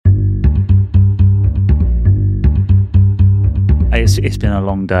It's been a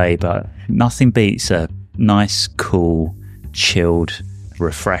long day, but nothing beats a nice, cool, chilled,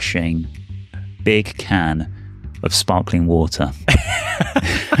 refreshing, big can of sparkling water.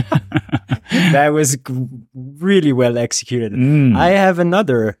 That was really well executed. I have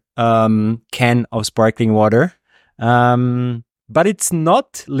another can of sparkling water, but it's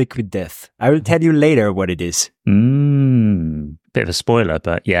not liquid death. I will tell you later what it is. Bit of a spoiler,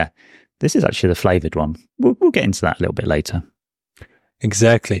 but yeah, this is actually the flavoured one. We'll get into that a little bit later.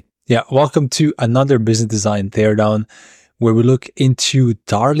 Exactly. Yeah, welcome to another Business Design Teardown, where we look into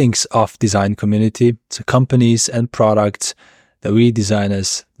darlings of design community, so companies and products that we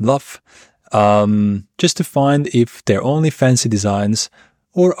designers love, just to find if they're only fancy designs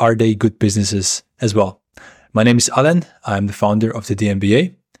or are they good businesses as well. My name is Alen. I'm the founder of the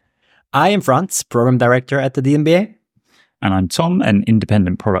DMBA. I am Franz, program director at the DMBA. And I'm Tom, an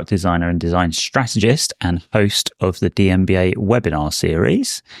independent product designer and design strategist and host of the DMBA webinar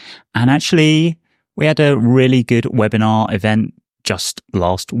series. And actually, we had a really good webinar event just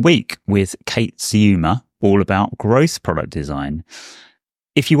last week with Kate Ziuma, all about growth product design.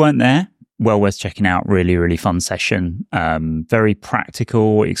 If you weren't there, well worth checking out. Really, really fun session. Very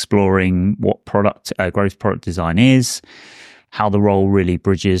practical, exploring what growth product design is, how the role really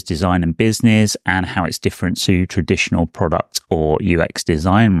bridges design and business, and how it's different to traditional product or UX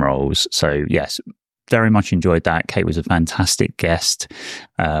design roles. So yes, very much enjoyed that. Kate was a fantastic guest.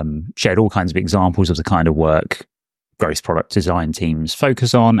 Shared all kinds of examples of the kind of work growth product design teams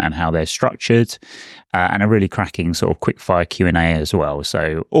focus on and how they're structured, and a really cracking sort of quick-fire Q&A as well.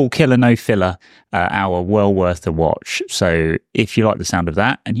 So all killer, no filler, hour well worth a watch. So if you like the sound of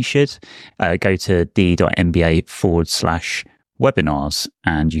that, and you should, go to d.mba/webinars,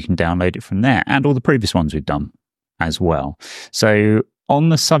 and you can download it from there, and all the previous ones we've done as well. So on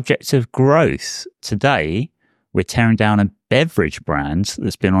the subject of growth, today we're tearing down a beverage brand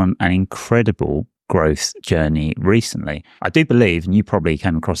that's been on an incredible growth journey recently. I do believe, and you probably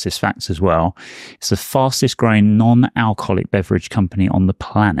came across this fact as well, it's the fastest growing non-alcoholic beverage company on the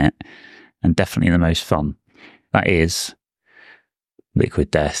planet, and definitely the most fun. That is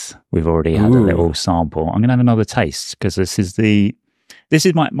Liquid Death. We've already had a little sample. I'm going to have another taste because this is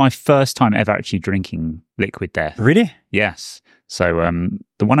my first time ever actually drinking Liquid Death. Really? Yes. So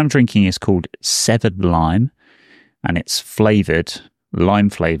the one I'm drinking is called Severed Lime, and it's lime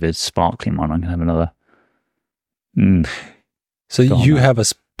flavored sparkling one. I'm going to have another. So you have a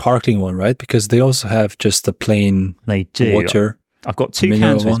sparkling one, right? Because they also have just the plain water. I've got two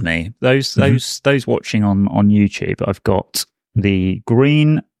cans with me. Those watching on YouTube, I've got the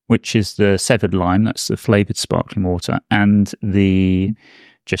green, which is the Severed Lime, that's the flavoured sparkling water, and the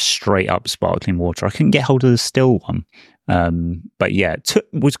just straight up sparkling water. I couldn't get hold of the still one. But yeah, it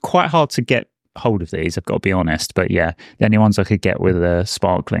was quite hard to get hold of these, I've got to be honest. But yeah, the only ones I could get were the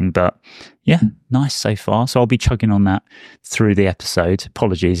sparkling. But yeah, nice so far. So I'll be chugging on that through the episode.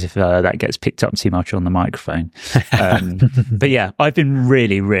 Apologies if that gets picked up too much on the microphone. But yeah, I've been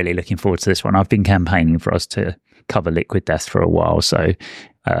really, really looking forward to this one. I've been campaigning for us to cover Liquid Death for a while, so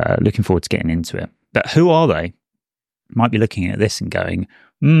looking forward to getting into it. But who are they? Might be looking at this and going,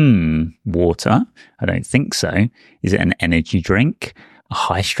 water? I don't think so. Is it an energy drink? A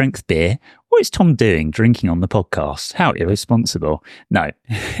high strength beer? What is Tom doing drinking on the podcast? How irresponsible. No,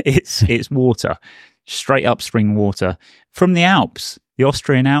 it's water. Straight up spring water from the Alps, the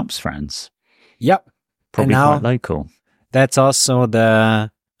Austrian Alps, Franz. Yep. Probably quite local. That's also the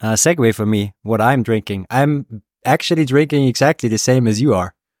segue for me, what I'm drinking. I'm actually drinking exactly the same as you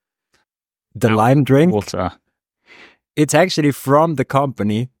are. The lime drink. Water. It's actually from the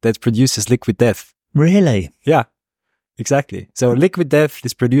company that produces Liquid Death. Really? Yeah, exactly. So Liquid Death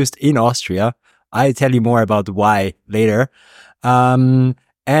is produced in Austria. I'll tell you more about why later. And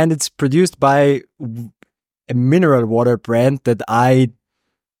it's produced by a mineral water brand that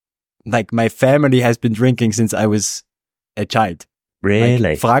my family has been drinking since I was a child. Really?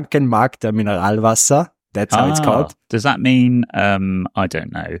 Like Frankenmarkter Mineralwasser. That's how it's called. Does that mean, I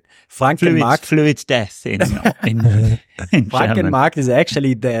don't know, fluid death in Frankenmarkt is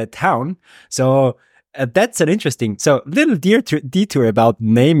actually the town. So that's an interesting, little detour about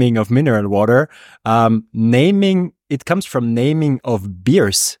naming of mineral water. It comes from naming of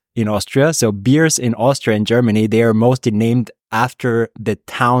beers in Austria. So beers in Austria and Germany, they are mostly named after the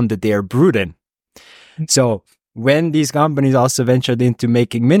town that they are brewed in. So when these companies also ventured into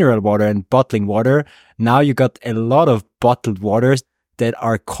making mineral water and bottling water, now you got a lot of bottled waters that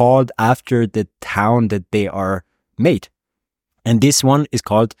are called after the town that they are made. And this one is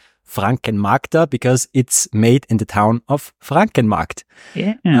called Frankenmarkter because it's made in the town of Frankenmarkt.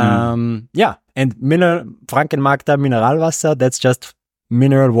 Yeah. And Frankenmarkter Mineralwasser, that's just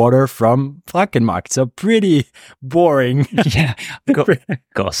mineral water from Frankenmarkt. So pretty boring. Yeah, got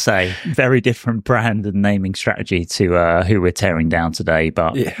to say, very different brand and naming strategy to who we're tearing down today.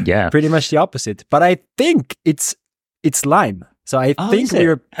 But yeah, pretty much the opposite. But I think it's lime. So I think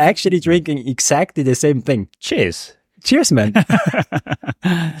we're actually drinking exactly the same thing. Cheers. Cheers, man.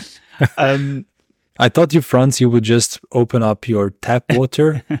 I thought Franz, you would just open up your tap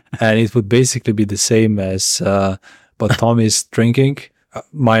water and it would basically be the same as what Tom is drinking,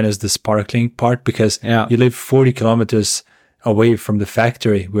 minus the sparkling part, because you live 40 kilometers away from the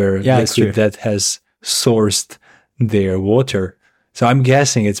factory where Liquid Death has sourced their water. So I'm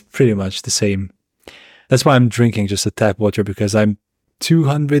guessing it's pretty much the same. That's why I'm drinking just a tap water, because I'm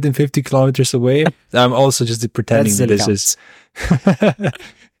 250 kilometers away. I'm also just pretending that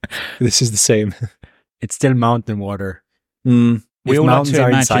this is the same. It's still mountain water. We all like to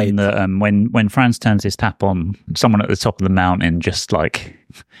imagine that when Franz turns his tap on, someone at the top of the mountain just like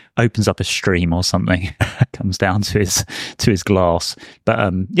opens up a stream or something, comes down to his glass.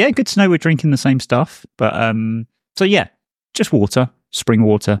 But good to know we're drinking the same stuff. But so yeah, just water, spring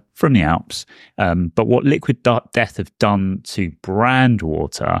water from the Alps. But what Liquid Death have done to brand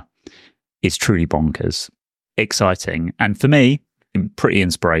water is truly bonkers, exciting, and for me, pretty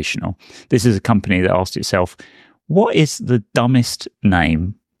inspirational. This is a company that asked itself, what is the dumbest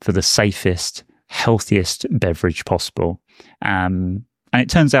name for the safest, healthiest beverage possible? And it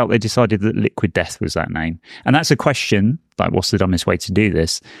turns out they decided that Liquid Death was that name. And that's a question, like what's the dumbest way to do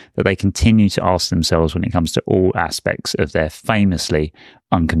this, that they continue to ask themselves when it comes to all aspects of their famously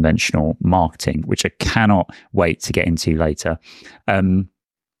unconventional marketing, which I cannot wait to get into later.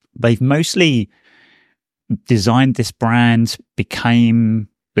 They've mostly designed this brand, became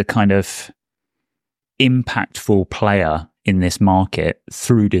the kind of impactful player in this market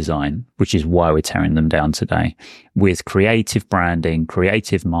through design, which is why we're tearing them down today. With creative branding,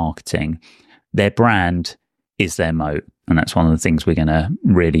 creative marketing, their brand is their moat. And that's one of the things we're going to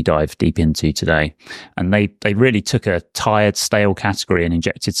really dive deep into today. And they really took a tired, stale category and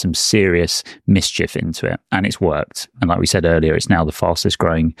injected some serious mischief into it. And it's worked. And like we said earlier, it's now the fastest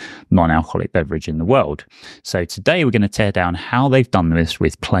growing non-alcoholic beverage in the world. So today we're going to tear down how they've done this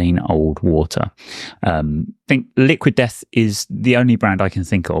with plain old water. I think Liquid Death is the only brand I can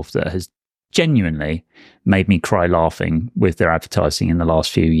think of that has genuinely made me cry laughing with their advertising in the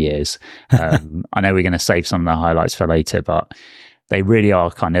last few years. I know we're going to save some of the highlights for later, but they really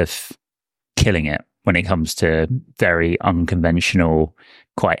are kind of killing it when it comes to very unconventional,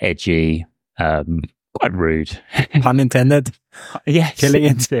 quite edgy, quite rude. Pun intended. Yes, killing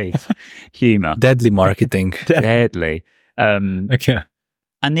it. Humor. Deadly marketing. Deadly. Okay.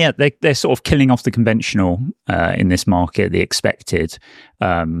 And yeah, they're sort of killing off the conventional in this market, the expected.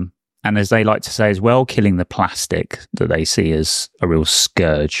 And as they like to say as well, killing the plastic that they see as a real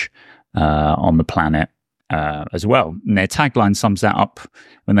scourge on the planet as well. And their tagline sums that up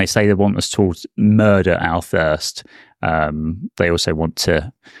when they say they want us to murder our thirst. They also want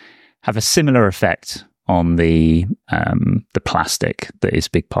to have a similar effect on the plastic that is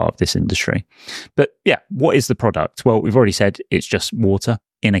a big part of this industry. But yeah, what is the product? Well, we've already said it's just water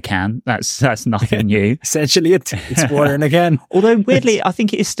in a can. That's nothing new. Essentially, it's water in a can. Although weirdly, I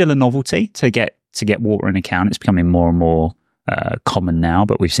think it is still a novelty to get water in a can. It's becoming more and more common now,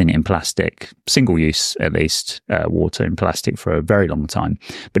 but we've seen it in plastic, single use at least, water in plastic for a very long time.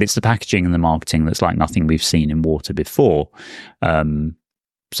 But it's the packaging and the marketing that's like nothing we've seen in water before.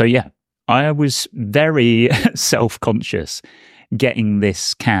 So yeah, I was very self-conscious getting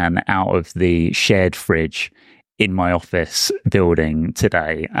this can out of the shared fridge in my office building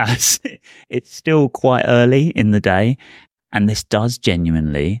today, as it's still quite early in the day, and this does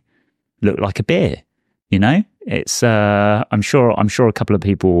genuinely look like a beer. You know, it's I'm sure a couple of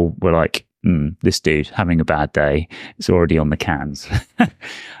people were like, this dude having a bad day. It's already on the cans.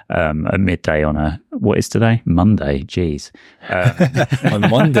 At midday on what is today? Monday. Jeez. On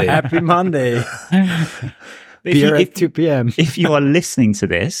Monday. Happy Monday. Beer at 2 p.m. If you are listening to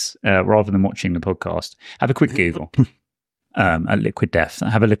this rather than watching the podcast, have a quick Google at Liquid Death.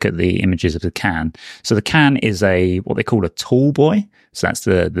 Have a look at the images of the can. So the can is what they call a tall boy. So that's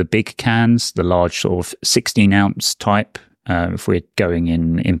the big cans, the large sort of 16-ounce type, if we're going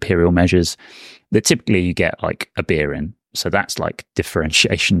in imperial measures, that typically you get like a beer in. So that's like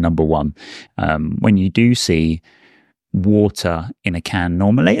differentiation number one. When you do see water in a can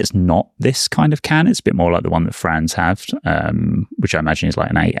normally. It's not this kind of can. It's a bit more like the one that Franz have, which I imagine is like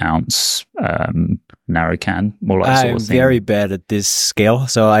an 8-ounce narrow can. More like I'm very bad at this scale,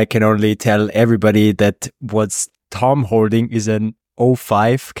 so I can only tell everybody that what's Tom holding is an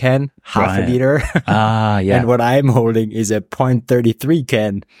 0.5 can, half a liter. Yeah. And what I'm holding is a 0.33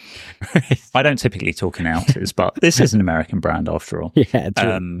 can. I don't typically talk in ounces, but this is an American brand after all. Yeah,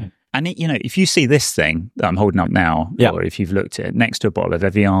 true. And if you see this thing that I'm holding up now, or if you've looked at it next to a bottle of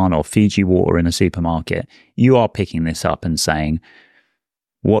Evian or Fiji water in a supermarket, you are picking this up and saying,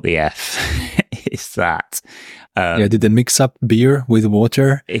 what the F is that? Did they mix up beer with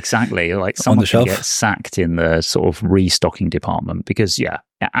water? Exactly. Like someone can get sacked in the sort of restocking department because, it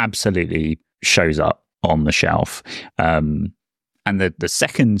absolutely shows up on the shelf. And the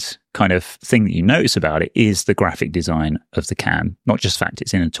second kind of thing that you notice about it is the graphic design of the can. Not just the fact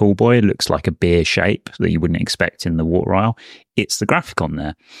it's in a tall boy, it looks like a beer shape that you wouldn't expect in the water aisle. It's the graphic on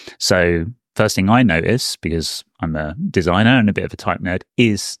there. So first thing I notice, because I'm a designer and a bit of a type nerd,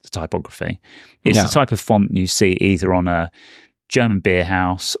 is the typography. It's the type of font you see either on a German beer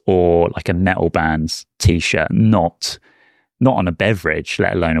house or like a metal band's t-shirt, not on a beverage,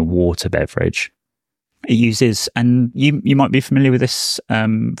 let alone a water beverage. It uses, and you might be familiar with this,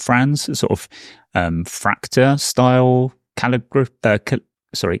 Franz, sort of fractal style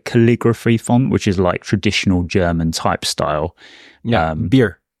calligraphy font, which is like traditional German type style. Yeah,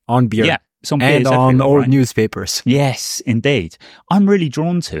 beer. Yeah, it's on and on old newspapers. Yes, indeed. I'm really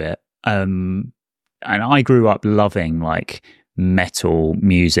drawn to it. And I grew up loving like metal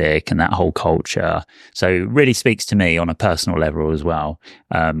music and that whole culture, so it really speaks to me on a personal level as well.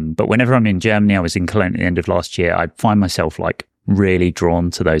 But whenever I'm in Germany, I was in Cologne at the end of last year, I find myself like really drawn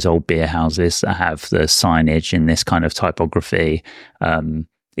to those old beer houses that have the signage in this kind of typography.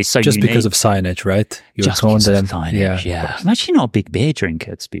 It's so just unique. because of signage, right? Just because of signage, yeah. I'm actually not a big beer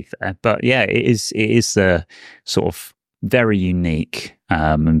drinker, to be fair, but yeah, it is the sort of very unique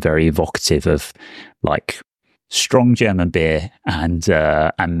and very evocative of like strong German beer and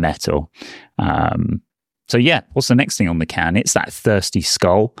metal. So yeah, what's the next thing on the can? It's that thirsty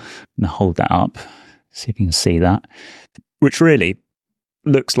skull. I'm gonna hold that up, see if you can see that, which really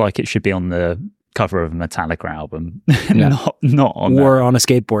looks like it should be on the cover of a Metallica album, not on on a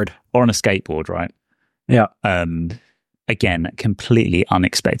skateboard. Or on a skateboard, right? Yeah. Again, completely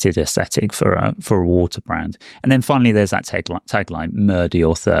unexpected aesthetic for a water brand. And then finally, there's that tagline, "Murder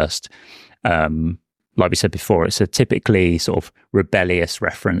your thirst." Like we said before, it's a typically sort of rebellious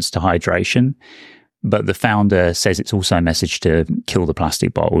reference to hydration, but the founder says it's also a message to kill the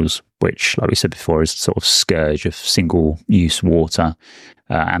plastic bottles, which, like we said before, is a sort of scourge of single-use water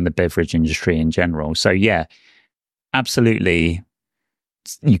and the beverage industry in general. So yeah, absolutely,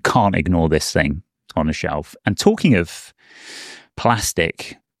 you can't ignore this thing on a shelf. And talking of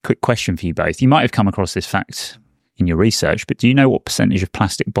plastic, quick question for you both. You might have come across this fact in your research, but do you know what percentage of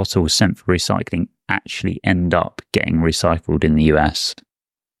plastic bottles sent for recycling actually end up getting recycled in the US?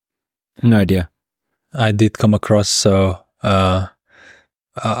 No idea. I did come across, so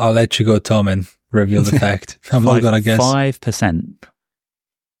I'll let you go, Tom, and reveal the fact. I'm not going to guess. 5%,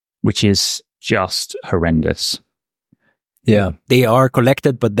 which is just horrendous. Yeah. They are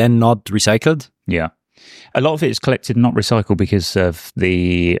collected, but then not recycled? Yeah. A lot of it is collected and not recycled because of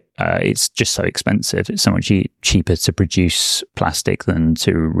it's just so expensive. It's so much cheaper to produce plastic than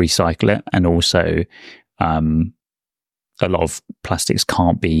to recycle it. And also, a lot of plastics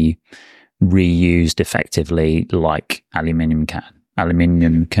can't be reused effectively like aluminium can.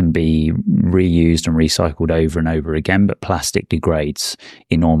 Aluminium can be reused and recycled over and over again, but plastic degrades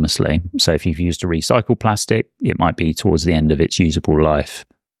enormously. So if you've used a recycled plastic, it might be towards the end of its usable life.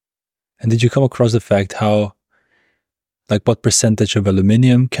 And did you come across the fact what percentage of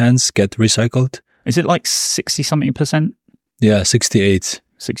aluminium cans get recycled? Is it like 60-something%? Yeah, 68.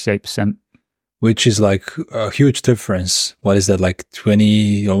 68%. Which is like a huge difference. What is that, like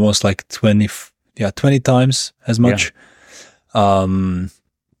 20, almost like 20 times as much? Yeah.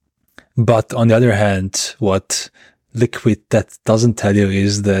 But on the other hand, what Liquid that doesn't tell you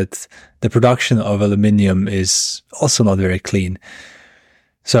is that the production of aluminium is also not very clean.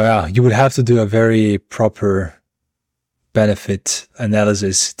 So yeah, you would have to do a very proper benefit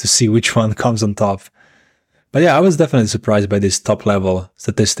analysis to see which one comes on top. But yeah, I was definitely surprised by this top level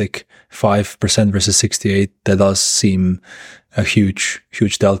statistic, 5% versus 68. That does seem a huge,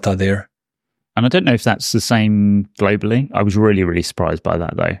 huge delta there. And I don't know if that's the same globally. I was really, really surprised by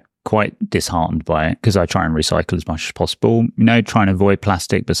that though. Quite disheartened by it because I try and recycle as much as possible. Try and avoid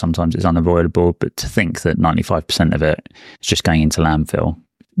plastic, but sometimes it's unavoidable. But to think that 95% of it is just going into landfill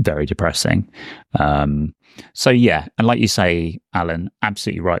very depressing. So yeah, and like you say, Alan,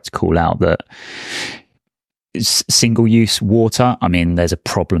 absolutely right to call out that single-use water, I mean, there's a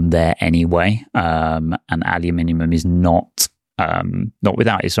problem there anyway, and aluminium is not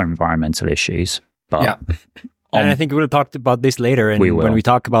without its own environmental issues. But yeah, and I think we'll talk about this later, and when we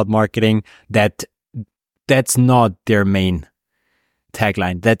talk about marketing, that's not their main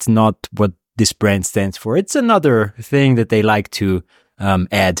tagline. That's not what this brand stands for. It's another thing that they like to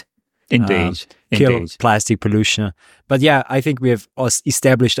add. Indeed. Kill plastic pollution. But yeah, I think we have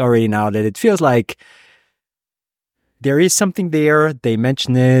established already now that it feels like there is something there. They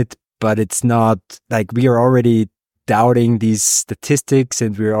mention it, but it's not like we are already doubting these statistics,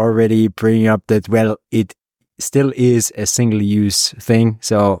 and we're already bringing up that, well, it still is a single-use thing.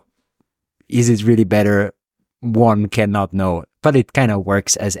 So is it really better? One cannot know, but it kind of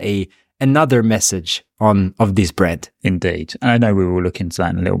works as another message of this brand. Indeed. And I know we will look into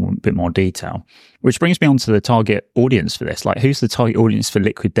that in a little bit more detail, which brings me on to the target audience for this. Like, who's the target audience for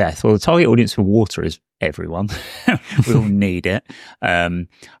Liquid Death? Well, the target audience for water is everyone. We all need it.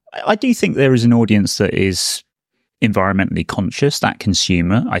 I do think there is an audience that is environmentally conscious. That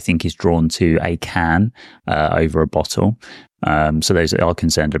consumer, I think, is drawn to a can over a bottle. So those that are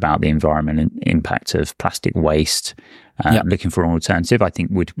concerned about the environmental impact of plastic waste, looking for an alternative, I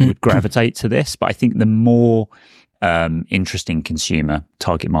think would gravitate to this. But I think the more interesting consumer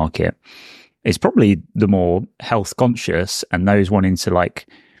target market is probably the more health conscious, and those wanting to like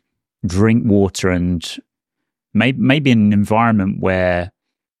drink water, and maybe in an environment where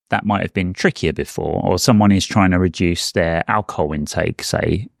that might have been trickier before, or someone is trying to reduce their alcohol intake,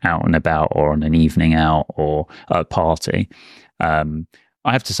 say out and about or on an evening out or at a party.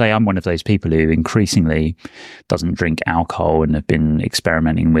 I have to say I'm one of those people who increasingly doesn't drink alcohol and have been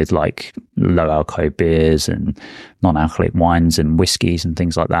experimenting with like low alcohol beers and non-alcoholic wines and whiskies and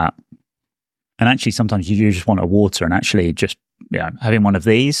things like that. And actually sometimes you just want a water, and actually just having one of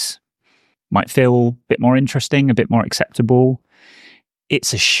these might feel a bit more interesting, a bit more acceptable.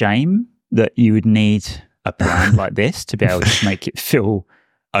 It's a shame that you would need a brand like this to be able to make it feel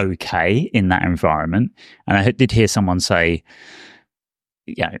okay in that environment. And I did hear someone say,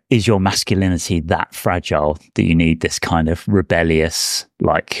 is your masculinity that fragile that you need this kind of rebellious,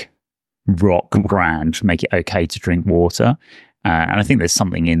 like rock brand to make it okay to drink water? And I think there's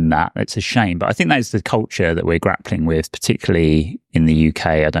something in that. It's a shame, but I think that's the culture that we're grappling with, particularly in the UK.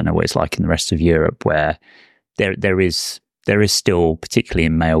 I don't know what it's like in the rest of Europe, where there is still, particularly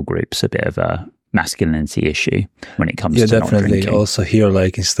in male groups, a bit of a masculinity issue when it comes to definitely not drinking. Also here,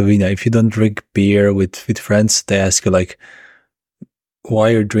 like in Slovenia, if you don't drink beer with friends, they ask you like, why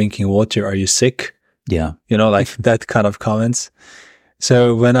you're drinking water? Are you sick? Yeah. Like that kind of comments.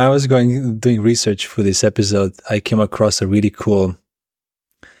 So when I was doing research for this episode, I came across a really cool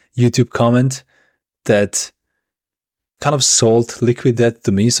YouTube comment that kind of sold Liquid Death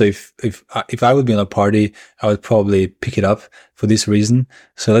to me. So if I would be on a party, I would probably pick it up for this reason.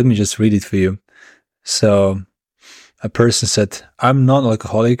 So let me just read it for you. So a person said, I'm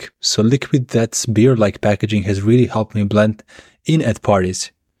non-alcoholic, so Liquid Death's beer-like packaging has really helped me blend in at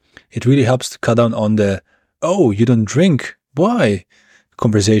parties. It really helps to cut down on the, oh, you don't drink, why?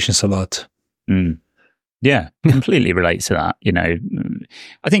 Conversations a lot. Yeah, completely relates to that.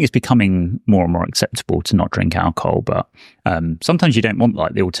 I think it's becoming more and more acceptable to not drink alcohol, but sometimes you don't want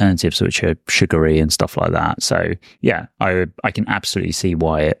like the alternatives, which are sugary and stuff like that. So yeah, I can absolutely see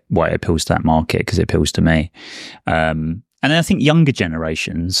why it appeals to that market, because it appeals to me. And then I think younger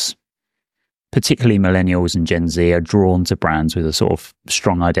generations, particularly millennials and Gen Z, are drawn to brands with a sort of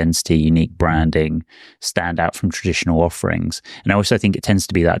strong identity, unique branding, stand out from traditional offerings. And I also think it tends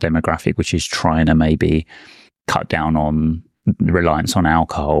to be that demographic which is trying to maybe cut down on reliance on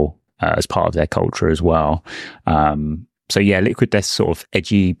alcohol as part of their culture as well. So yeah, Liquid Death's sort of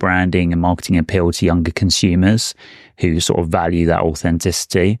edgy branding and marketing appeal to younger consumers who sort of value that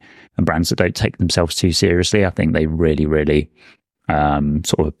authenticity, and brands that don't take themselves too seriously. I think they really, really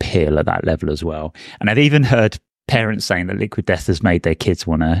sort of appeal at that level as well. And I've even heard parents saying that Liquid Death has made their kids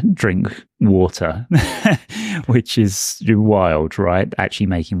want to drink water, which is wild, right? Actually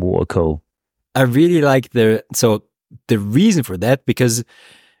making water cool. I really like the reason for that, because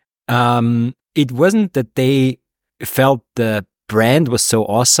it wasn't that they felt the brand was so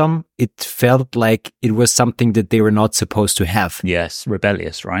awesome. It felt like it was something that they were not supposed to have. Yes,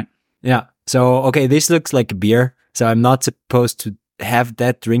 rebellious, right? Yeah. So, okay, this looks like a beer, so I'm not supposed to have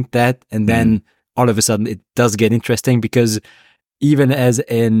that, drink that, and then all of a sudden it does get interesting, because even as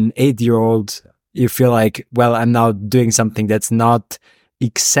an 8-year-old, you feel like, well, I'm now doing something that's not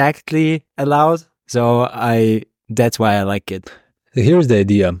exactly allowed. So that's why I like it. Here's the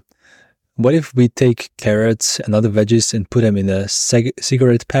idea. What if we take carrots and other veggies and put them in a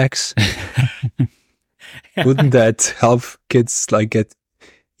cigarette packs? Wouldn't that help kids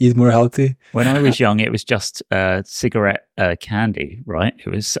eat more healthy? When I was young, it was just cigarette candy, right?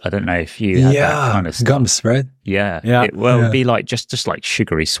 It was, I don't know if you had that kind of stuff. Gums, right? Yeah. It would be like just like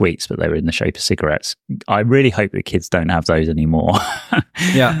sugary sweets, but they were in the shape of cigarettes. I really hope that kids don't have those anymore. I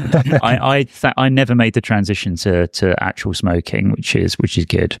never made the transition to actual smoking, which is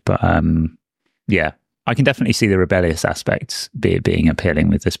good. But I can definitely see the rebellious aspects being appealing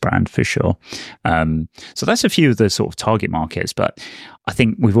with this brand for sure. So that's a few of the sort of target markets, but I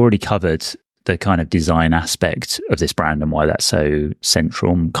think we've already covered the kind of design aspect of this brand and why that's so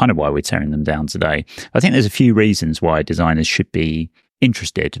central and kind of why we're tearing them down today. I think there's a few reasons why designers should be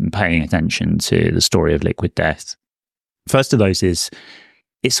interested in paying attention to the story of Liquid Death. First of those is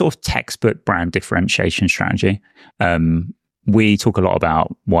it's sort of textbook brand differentiation strategy. We talk a lot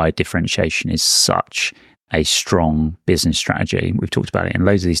about why differentiation is such a strong business strategy. We've talked about it in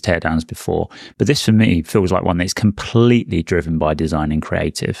loads of these teardowns before, but this for me feels like one that's completely driven by design and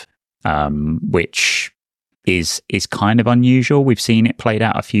creative, which is kind of unusual. We've seen it played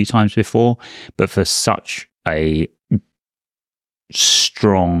out a few times before, but for such a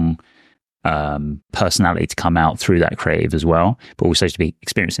strong personality to come out through that creative as well, but also to be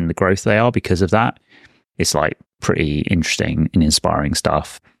experiencing the growth they are because of that, it's like pretty interesting and inspiring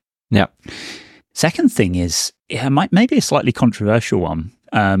stuff. Yeah. Second thing is, maybe a slightly controversial one,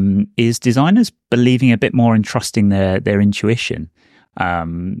 is designers believing a bit more in trusting their intuition. I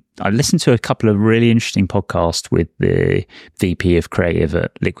listened to a couple of really interesting podcasts with the VP of Creative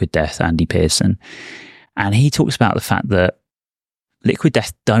at Liquid Death, Andy Pearson, and he talks about the fact that Liquid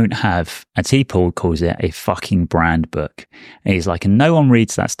Death don't have, as he calls it, a fucking brand book. And he's like, and no one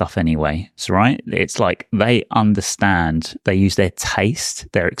reads that stuff anyway. So, right? It's like they understand, they use their taste,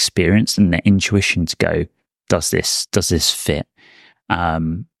 their experience and their intuition to go, does this fit?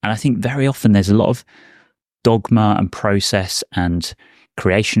 And I think very often there's a lot of dogma and process and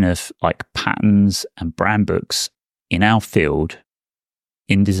creation of like patterns and brand books in our field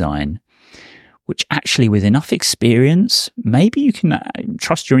in design, which actually with enough experience, maybe you can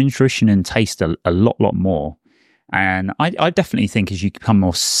trust your intuition and taste a lot more. And I definitely think as you become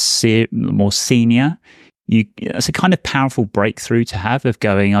more senior, it's a kind of powerful breakthrough to have of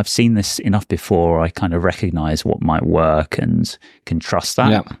going, I've seen this enough before, I kind of recognize what might work and can trust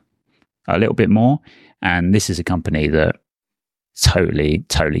that a little bit more. And this is a company that totally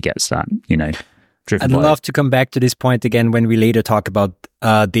gets that, driven I'd love to come back to this point again when we later talk about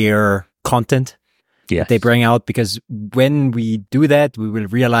their content that they bring out, because when we do that, we will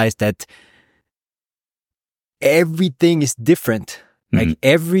realize that everything is different. Like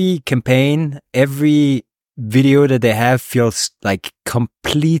every campaign, every video that they have feels like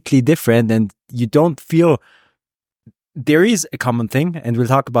completely different, and you don't feel there is a common thing, and we'll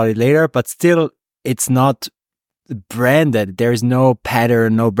talk about it later, but still it's not branded. There is no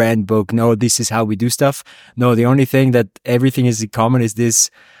pattern, no brand book, no this is how we do stuff. No, the only thing that everything is in common is this,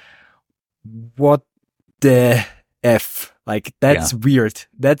 what the F? Like, that's weird.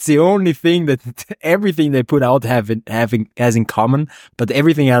 That's the only thing that everything they put out has in common, but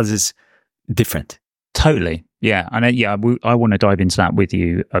everything else is different. Totally. Yeah. And I want to dive into that with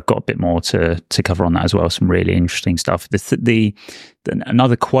you. I've got a bit more to cover on that as well. Some really interesting stuff.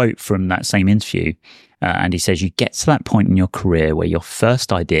 Another quote from that same interview, and he says, you get to that point in your career where your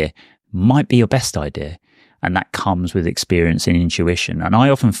first idea might be your best idea. And that comes with experience and intuition. And I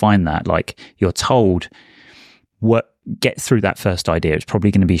often find that, like, you're told, get through that first idea. It's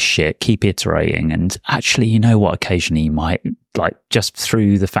probably going to be shit. Keep iterating. And actually, you know what? Occasionally you might, like, just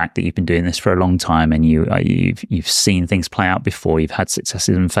through the fact that you've been doing this for a long time and you've seen things play out before, you've had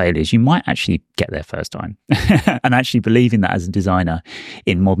successes and failures, you might actually get there first time. And actually believing that as a designer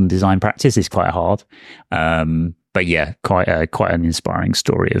in modern design practice is quite hard. But yeah, quite an inspiring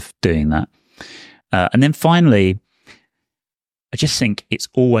story of doing that. And then finally, I just think it's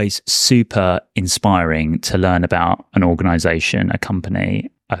always super inspiring to learn about an organization, a company,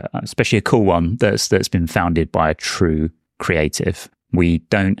 especially a cool one that's been founded by a true creative. We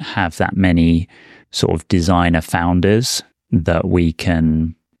don't have that many sort of designer founders that we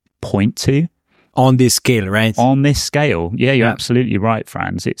can point to. On this scale, right? On this scale. Yeah, you're absolutely right,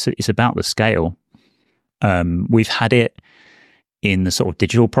 Franz. It's about the scale. We've had it in the sort of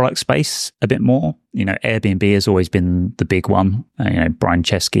digital product space a bit more. Airbnb has always been the big one. Brian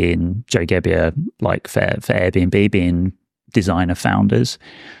Chesky and Joe Gebbia, like for Airbnb being designer founders.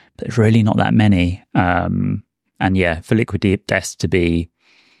 But there's really not that many. And yeah, for Liquid Death to be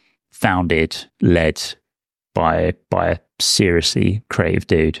founded, led by a seriously creative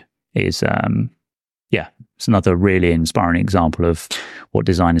dude is, it's another really inspiring example of what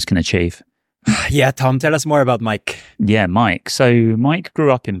designers can achieve. Yeah, Tom, tell us more about Mike. Yeah, Mike. So Mike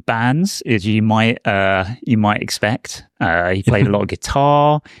grew up in bands, as you might expect. He played a lot of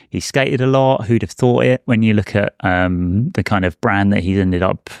guitar. He skated a lot. Who'd have thought it? When you look at the kind of brand that he's ended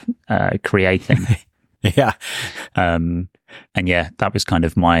up creating. Yeah. And yeah, that was kind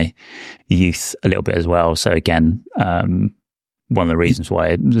of my youth a little bit as well. So again, one of the reasons why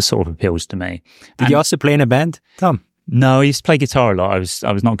it sort of appeals to me. Did you also play in a band, Tom? No, I used to play guitar a lot.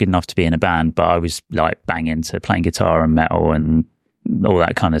 I was not good enough to be in a band, but I was like bang into playing guitar and metal and all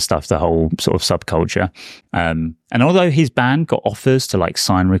that kind of stuff, the whole sort of subculture. And although his band got offers to like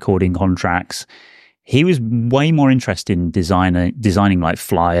sign recording contracts, he was way more interested in designing like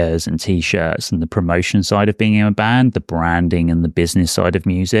flyers and t-shirts and the promotion side of being in a band, the branding and the business side of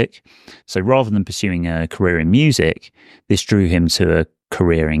music. So rather than pursuing a career in music, this drew him to a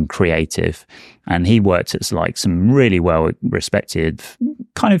career in creative. And he worked at like some really well respected,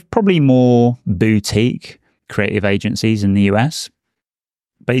 kind of probably more boutique creative agencies in the US.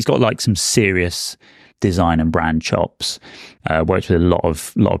 But he's got like some serious design and brand chops. Worked with a lot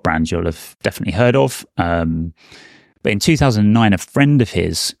of brands you'll have definitely heard of. But in 2009, a friend of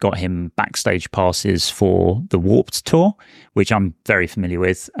his got him backstage passes for the Warped Tour, which I'm very familiar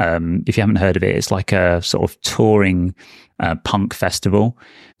with. If you haven't heard of it, it's like a sort of touring punk festival.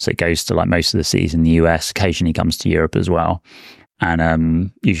 So it goes to like most of the cities in the US, occasionally comes to Europe as well,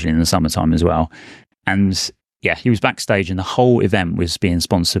 and usually in the summertime as well. And yeah, he was backstage and the whole event was being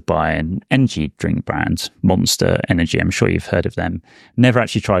sponsored by an energy drink brand, Monster Energy. I'm sure you've heard of them. Never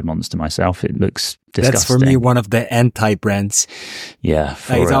actually tried Monster myself. It looks disgusting. That's for me one of the anti-brands. Yeah.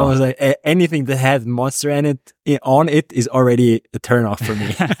 Like, it's almost like anything that had Monster on it is already a turn off for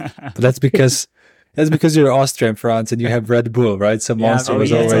me. But that's because you're Austrian, Franz, and you have Red Bull, right? So Monster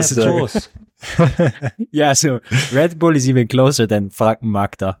was always Yeah, so Red Bull is even closer than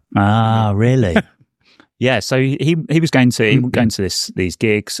Magda. Ah, really? Yeah, so he was going to these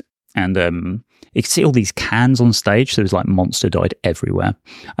gigs, and you could see all these cans on stage. So it was like Monster died everywhere,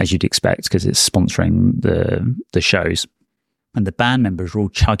 as you'd expect, because it's sponsoring the shows. And the band members were all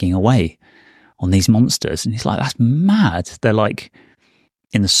chugging away on these Monsters, and he's like, "That's mad!" They're like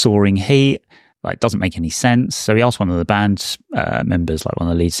in the soaring heat, like doesn't make any sense. So he asked one of the band members, like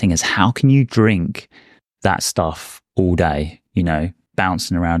one of the lead singers, "How can you drink that stuff all day? You know,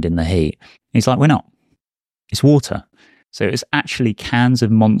 bouncing around in the heat?" And he's like, "We're not. It's water." So it's actually cans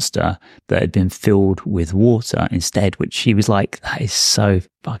of Monster that had been filled with water instead, which he was like, that is so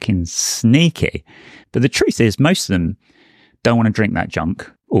fucking sneaky. But the truth is, most of them don't want to drink that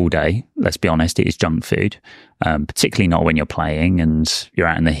junk all day. Let's be honest, it is junk food, particularly not when you're playing and you're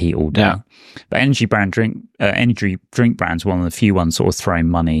out in the heat all day. Yeah. But energy drink brands were one of the few ones sort of throwing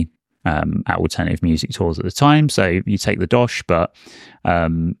money at alternative music tours at the time. So you take the dosh, but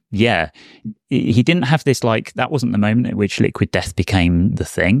he didn't have this, like, that wasn't the moment at which Liquid Death became the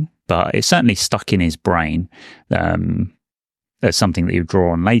thing, but it certainly stuck in his brain. That's something that you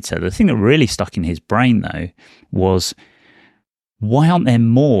draw on later. The thing that really stuck in his brain, though, was why aren't there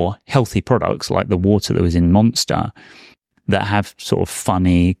more healthy products like the water that was in Monster that have sort of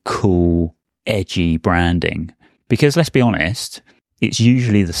funny, cool, edgy branding? Because let's be honest, it's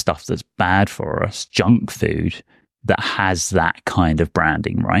usually the stuff that's bad for us, junk food, that has that kind of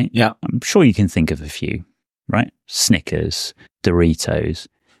branding, right? Yeah. I'm sure you can think of a few, right? Snickers, Doritos,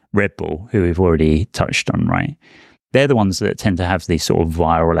 Red Bull, who we've already touched on, right? They're the ones that tend to have these sort of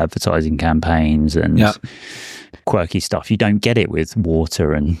viral advertising campaigns and quirky stuff. You don't get it with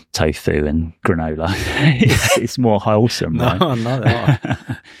water and tofu and granola. it's more wholesome, right? No, not at all.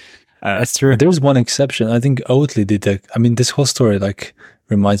 That's true. There was one exception. I think Oatly did that. I mean, this whole story like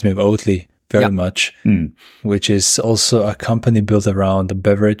reminds me of Oatly very much, which is also a company built around a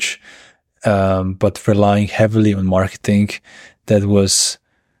beverage, but relying heavily on marketing that was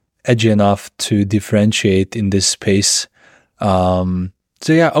edgy enough to differentiate in this space. So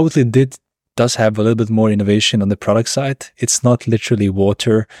yeah, Oatly does have a little bit more innovation on the product side. It's not literally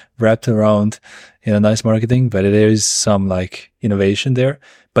water wrapped around in a nice marketing, but there is some like innovation there.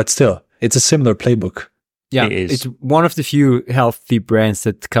 But still, it's a similar playbook. Yeah, it's one of the few healthy brands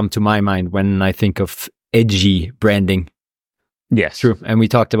that come to my mind when I think of edgy branding. Yes. True. And we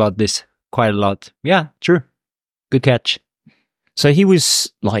talked about this quite a lot. Yeah, true. Good catch. So he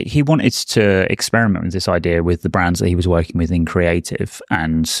was like, he wanted to experiment with this idea with the brands that he was working with in creative,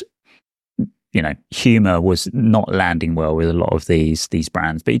 and you know, humor was not landing well with a lot of these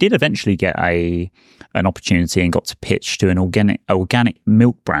brands. But he did eventually get an opportunity and got to pitch to an organic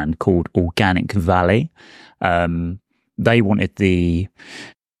milk brand called Organic Valley. they wanted the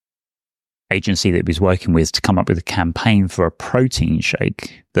agency that he was working with to come up with a campaign for a protein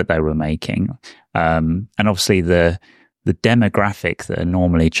shake that they were making. And obviously the demographic that are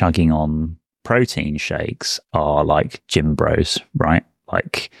normally chugging on protein shakes are like gym bros, right?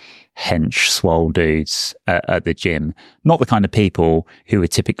 Like hench, swole dudes at the gym, not the kind of people who are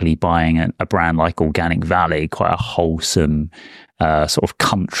typically buying a brand like Organic Valley, quite a wholesome sort of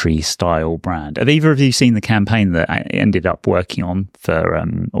country style brand. Have either of you seen the campaign that I ended up working on for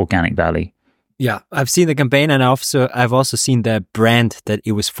Organic Valley? Yeah, I've seen the campaign, and I've also seen the brand that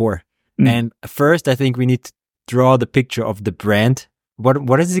it was for. And first, I think we need to draw the picture of the brand.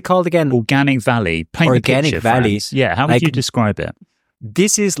 What is it called again? Organic Valley. Paint Organic the picture, Valley. Franz. Yeah, how would you describe it?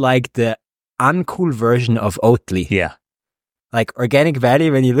 This is like the uncool version of Oatly. Yeah. Like Organic Valley,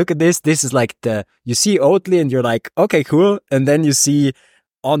 when you look at this is like you see Oatly and you're like, okay, cool. And then you see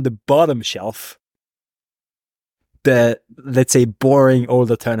on the bottom shelf, the, let's say, boring old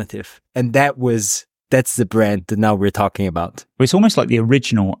alternative. And that's the brand that now we're talking about. It's almost like the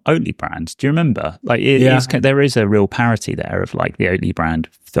original Oatly brand. Do you remember? Like there is a real parity there of like the Oatly brand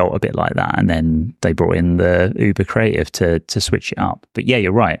felt a bit like that, and then they brought in the Uber creative to switch it up. But yeah,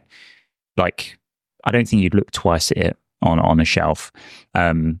 you're right. Like I don't think you'd look twice at it on a shelf.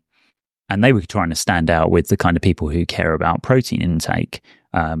 And they were trying to stand out with the kind of people who care about protein intake.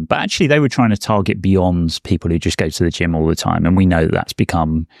 But actually, they were trying to target beyond people who just go to the gym all the time. And we know that that's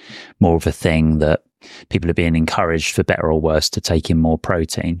become more of a thing, that people are being encouraged, for better or worse, to take in more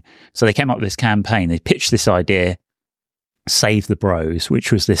protein. So they came up with this campaign. They pitched this idea, Save the Bros,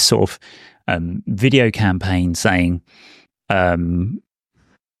 which was this sort of video campaign saying that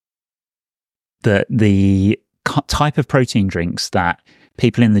the type of protein drinks that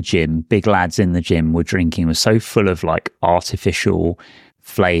people in the gym, big lads in the gym, were drinking was so full of like artificial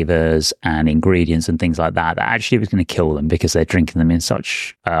flavors and ingredients and things like that actually it was going to kill them because they're drinking them in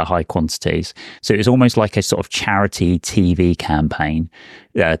such high quantities. So it was almost like a sort of charity TV campaign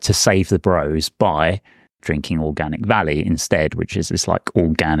to save the bros by drinking Organic Valley instead, which is this like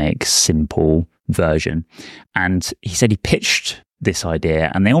organic, simple version. And he said he pitched this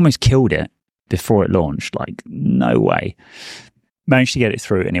idea and they almost killed it before it launched. Like, no way. Managed to get it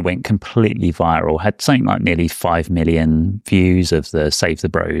through and it went completely viral. Had something like nearly 5 million views of the Save the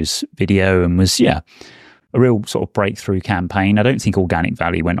Bros video, and was, a real sort of breakthrough campaign. I don't think Organic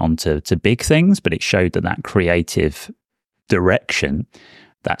Valley went on to big things, but it showed that creative direction,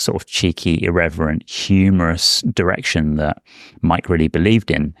 that sort of cheeky, irreverent, humorous direction that Mike really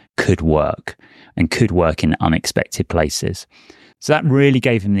believed in, could work, and could work in unexpected places. So that really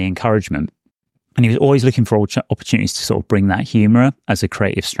gave him the encouragement. And he was always looking for opportunities to sort of bring that humor as a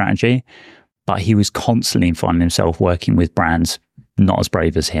creative strategy. But he was constantly finding himself working with brands not as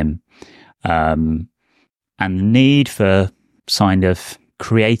brave as him. And the need for kind of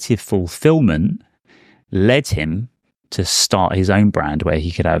creative fulfillment led him to start his own brand where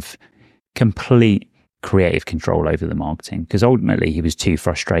he could have complete creative control over the marketing. Because ultimately he was too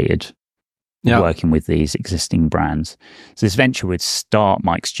frustrated working with these existing brands. So this venture would start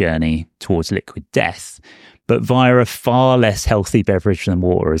Mike's journey towards liquid death, but via a far less healthy beverage than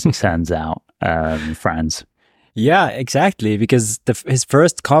water, as it turns out, Franz. Yeah, exactly. Because his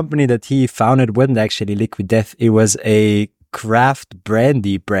first company that he founded wasn't actually Liquid Death. It was a craft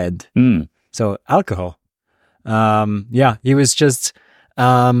brandy brand. So alcohol. He was just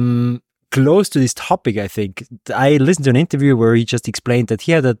close to this topic, I think. I listened to an interview where he just explained that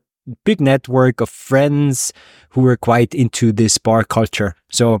he had a big network of friends who were quite into this bar culture.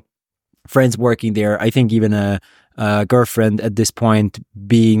 So friends working there, I think even a girlfriend at this point,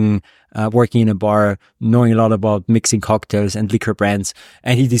 being working in a bar, knowing a lot about mixing cocktails and liquor brands,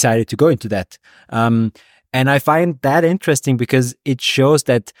 and he decided to go into that. And I find that interesting because it shows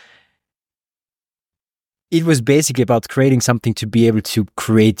that it was basically about creating something to be able to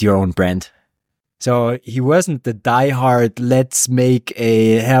create your own brand. So he wasn't the diehard, let's make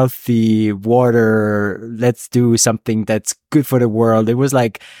a healthy water, let's do something that's good for the world. It was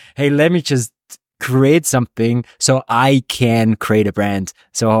like, hey, let me just create something so I can create a brand.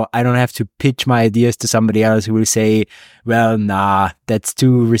 So I don't have to pitch my ideas to somebody else who will say, well, nah, that's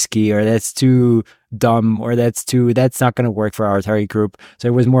too risky, or that's too dumb, or that's not going to work for our target group. So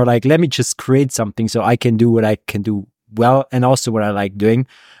it was more like, let me just create something so I can do what I can do well, and also what I like doing.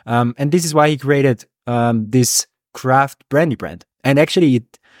 And this is why he created this craft brandy brand. And actually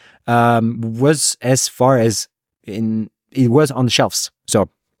it was as far as it was on the shelves. So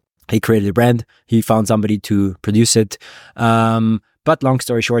he created a brand, he found somebody to produce it. But long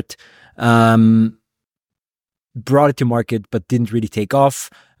story short, brought it to market, but didn't really take off.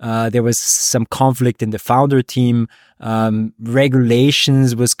 There was some conflict in the founder team.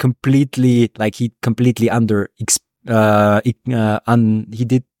 Regulations was completely he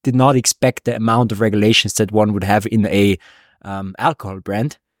did not expect the amount of regulations that one would have in a alcohol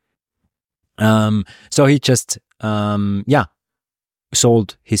brand. So he just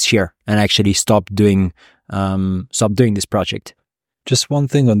sold his share and actually stopped doing this project. Just one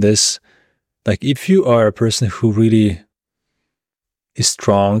thing on this, like if you are a person who really is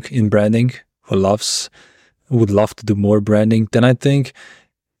strong in branding, would love to do more branding, then I think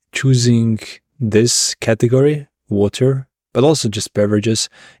choosing this category, water, but also just beverages,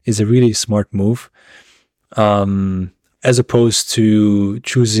 is a really smart move. As opposed to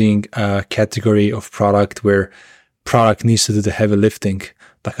choosing a category of product where product needs to do the heavy lifting,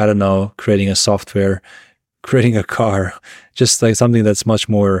 like, I don't know, creating a software, creating a car, just like something that's much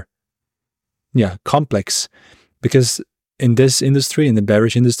more, complex. Because in this industry, in the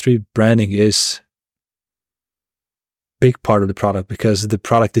beverage industry, branding is a big part of the product, because the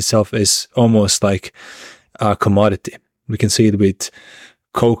product itself is almost like a commodity. We can see it with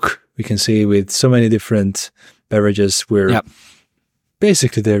Coke, we can see it with so many different beverages where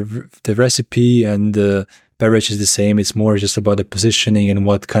basically the recipe and the beverage is the same. It's more just about the positioning and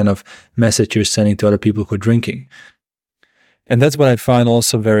what kind of message you're sending to other people who are drinking. And that's what I find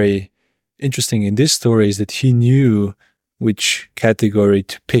also very interesting in this story, is that he knew which category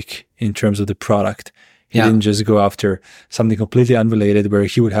to pick in terms of the product. He didn't just go after something completely unrelated where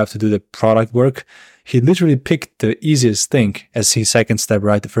he would have to do the product work. He literally picked the easiest thing as his second step,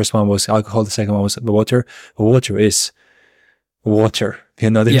 right? The first one was alcohol. The second one was water. Water is water.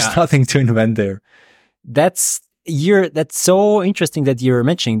 There's nothing to invent there. That's so interesting that you're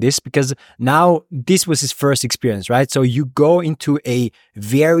mentioning this, because now this was his first experience, right? So you go into his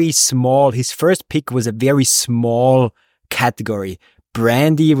first pick was a very small category.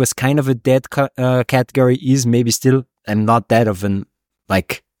 Brandy was kind of a dead category, is maybe still, I'm not that of an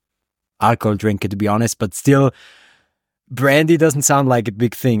alcohol drinker, to be honest, but still brandy doesn't sound like a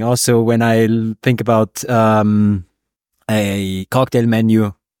big thing. Also, when I think about a cocktail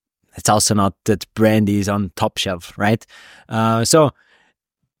menu, it's also not that brandy is on top shelf, right? So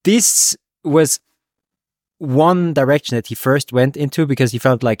this was one direction that he first went into, because he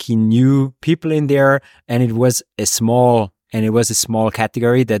felt like he knew people in there, and it was a small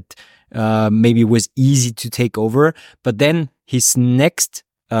category that maybe was easy to take over. But then his next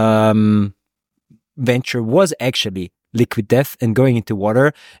venture was actually liquid death and going into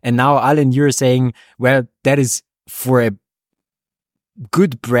water. And now, Alen, you're saying, well, that is for a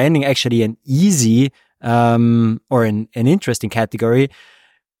good branding, actually an easy or an interesting category.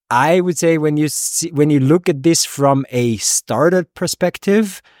 I would say when you look at this from a startup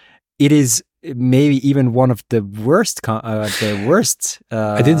perspective, it is maybe even one of the worst. I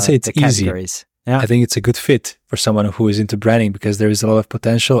didn't say it's easy. Yeah. I think it's a good fit for someone who is into branding, because there is a lot of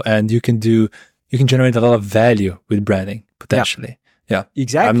potential, and you can generate a lot of value with branding potentially. Yeah,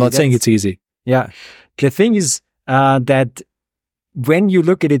 exactly. I'm not saying it's easy. Yeah, the thing is that when you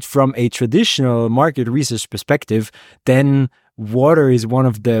look at it from a traditional market research perspective, then water is one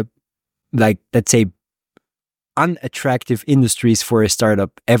of the, let's say, unattractive industries for a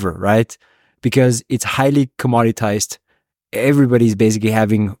startup ever, right? Because it's highly commoditized. Everybody's basically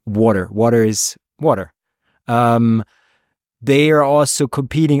having water. Water is water. They are also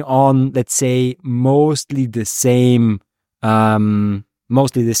competing on, let's say, mostly the same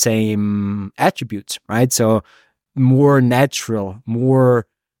attributes, right? So more natural, more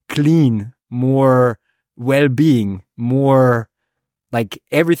clean, more well-being, more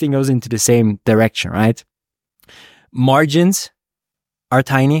everything goes into the same direction, right? Margins are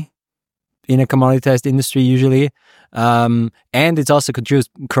tiny in a commoditized industry usually. And it's also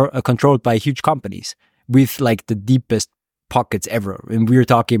controlled by huge companies with the deepest pockets ever. And we're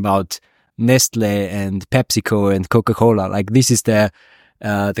talking about Nestle and PepsiCo and Coca-Cola. This is the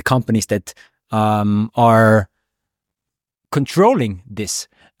companies that are controlling this.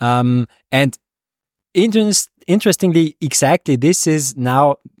 And interestingly, exactly this is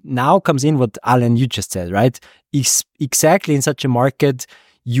now comes in what Alen, you just said, right? Exactly in such a market,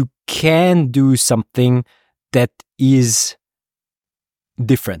 you can do something that is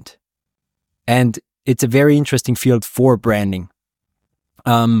different. And it's a very interesting field for branding.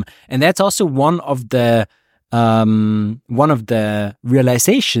 And that's also one of the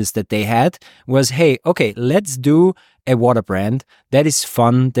realizations that they had was, hey, okay, let's do a water brand that is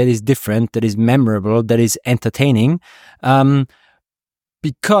fun, that is different, that is memorable, that is entertaining.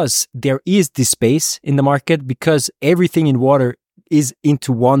 Because there is this space in the market, because everything in water is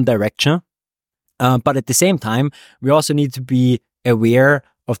into one direction. But at the same time, we also need to be aware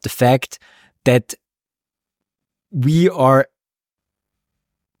of the fact that we are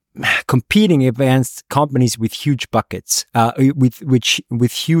competing against companies with huge buckets,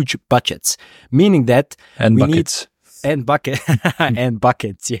 with huge budgets, meaning that and we buckets. And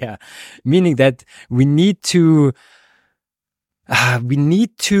buckets, yeah. Meaning that we need to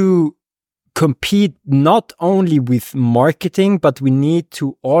compete not only with marketing, but we need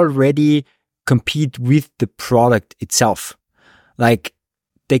to already compete with the product itself. Like,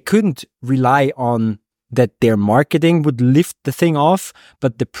 they couldn't rely on that their marketing would lift the thing off,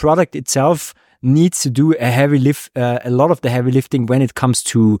 but the product itself needs to do a lot of the heavy lifting when it comes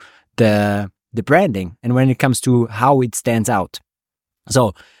to the branding and when it comes to how it stands out.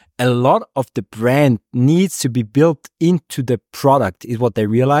 So a lot of the brand needs to be built into the product, is what they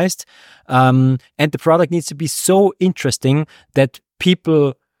realized. And the product needs to be so interesting that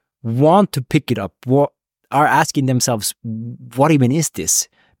people want to pick it up, are asking themselves, what even is this?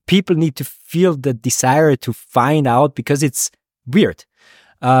 People need to feel the desire to find out because it's weird.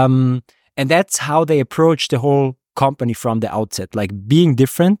 And that's how they approach the whole company from the outset, like being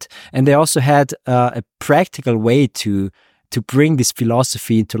different. And they also had a practical way to bring this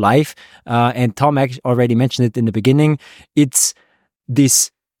philosophy into life. And Tom already mentioned it in the beginning. It's this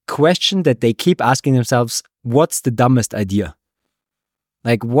question that they keep asking themselves, what's the dumbest idea?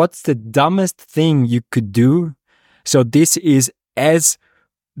 Like, what's the dumbest thing you could do so this is as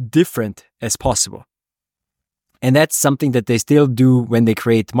different as possible? And that's something that they still do when they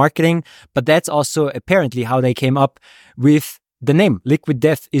create marketing. But that's also apparently how they came up with the name. Liquid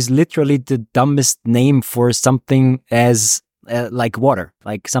Death is literally the dumbest name for something as like water,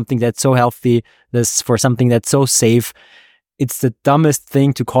 like something that's so healthy, for something that's so safe. It's the dumbest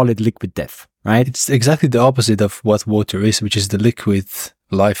thing to call it liquid death, right? It's exactly the opposite of what water is, which is the liquid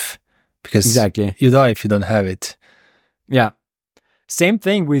life. Because exactly, you die if you don't have it. Yeah. Same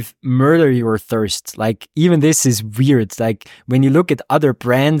thing with murder your thirst. Like, even this is weird. Like, when you look at other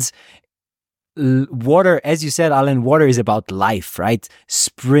brands, water, as you said, Alen, water is about life, right?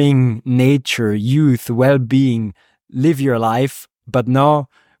 Spring, nature, youth, well-being, live your life. But no,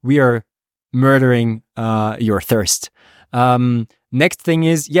 we are murdering your thirst. Next thing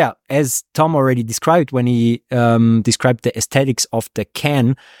is, as Tom already described when he described the aesthetics of the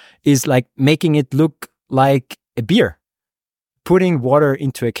can, is like making it look like a beer. Putting water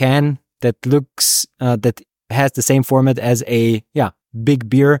into a can that looks that has the same format as a big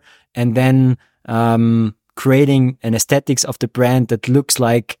beer, and then creating an aesthetics of the brand that looks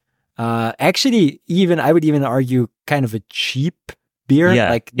like actually, even I would even argue kind of a cheap beer.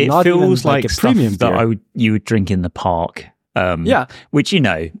 Yeah, like it not feels even like a premium stuff beer. that you would drink in the park. Which,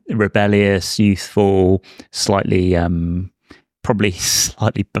 rebellious, youthful, slightly probably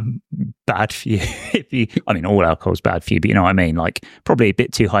slightly bad for you. All alcohol is bad for you, but you know what I mean? Like, probably a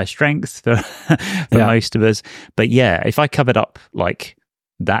bit too high strength for most of us. But yeah, if I covered up like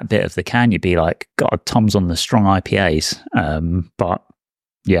that bit of the can, you'd be like, God, Tom's on the strong IPAs. But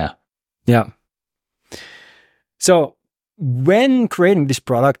yeah. Yeah. So when creating this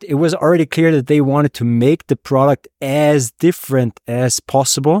product, it was already clear that they wanted to make the product as different as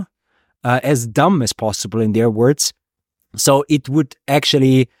possible, as dumb as possible in their words. So it would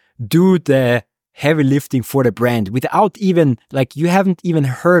actually do the heavy lifting for the brand without even, like, you haven't even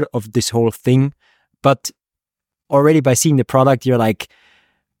heard of this whole thing, but already by seeing the product, you're like,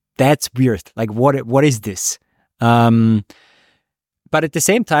 that's weird. Like, what is this? But at the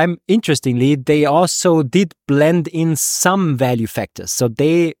same time, interestingly, they also did blend in some value factors. So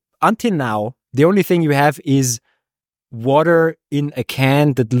until now, the only thing you have is water in a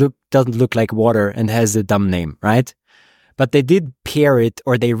can that doesn't look like water and has a dumb name, right? But they did pair it,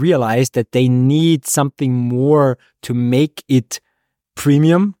 or they realized that they need something more to make it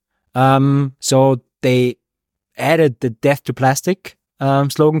premium. So they added the Death to Plastic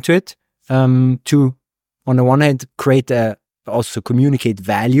slogan to it, to, on the one hand, also communicate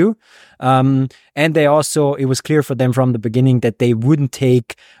value. And they also, it was clear for them from the beginning that they wouldn't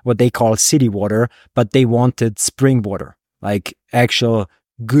take what they call city water, but they wanted spring water, like actual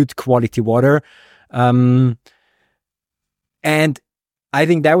good quality water. And I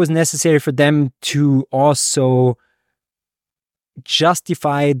think that was necessary for them to also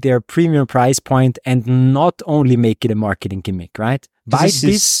justify their premium price point and not only make it a marketing gimmick, right? This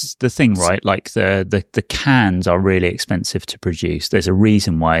is the thing, right? Like the cans are really expensive to produce. There's a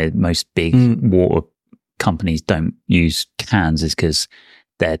reason why most big water companies don't use cans, is because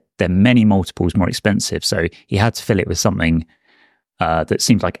they're many multiples more expensive. So he had to fill it with something that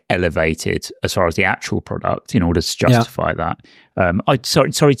seems like elevated as far as the actual product in order to justify that.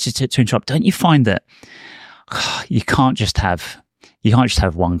 Sorry to interrupt. Don't you find that you can't just have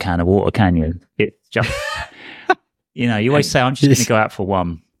one can of water, can you? It's just you always say I'm just going to go out for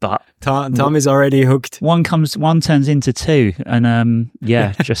one, but Tom is already hooked. One turns into two, and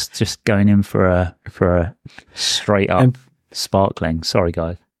just going in for a straight up sparkling. Sorry,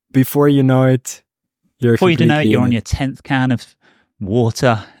 guys. Before you know it, you're on your 10th can of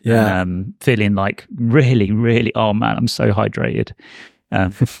water. Yeah, feeling like really, really. Oh man, I'm so hydrated.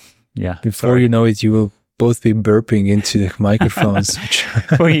 Before you know it, you will both be burping into the microphones.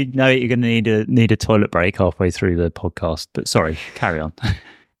 Before you know it, you're going to need a toilet break halfway through the podcast. But sorry, carry on.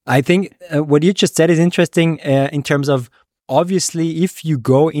 I think what you just said is interesting in terms of, obviously, if you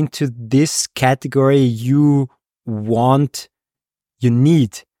go into this category, you need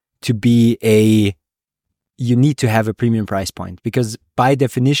to have a premium price point, because by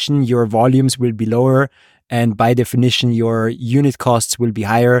definition, your volumes will be lower. And by definition, your unit costs will be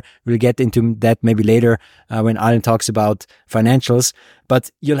higher. We'll get into that maybe later when Alen talks about financials.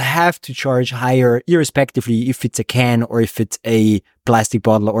 But you'll have to charge higher, irrespectively if it's a can or if it's a plastic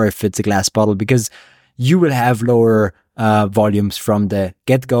bottle or if it's a glass bottle, because you will have lower volumes from the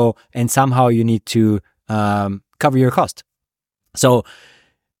get-go, and somehow you need to cover your cost. So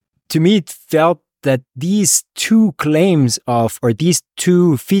to me, it felt that these two claims these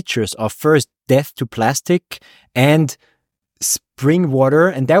two features of, first, death to plastic and spring water,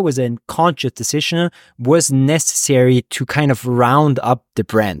 and that was a conscious decision, was necessary to kind of round up the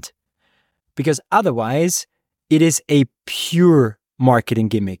brand. Because otherwise, it is a pure marketing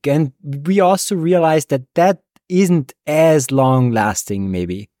gimmick. And we also realized that isn't as long lasting,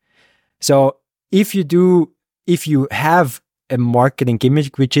 maybe. So if you have a marketing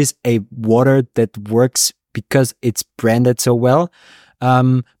gimmick, which is a water that works because it's branded so well,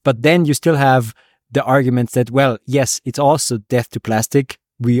 but then you still have the arguments that, well, yes, it's also death to plastic.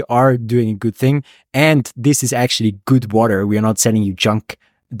 We are doing a good thing. And this is actually good water. We are not selling you junk.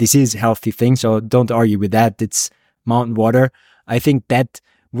 This is a healthy thing. So don't argue with that. It's mountain water. I think that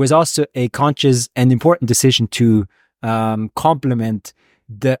was also a conscious and important decision to complement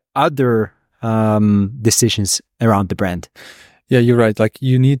the other decisions around the brand. Yeah, you're right. Like,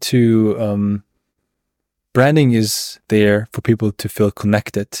 you need to... branding is there for people to feel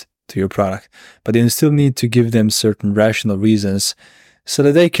connected to your product, but you still need to give them certain rational reasons so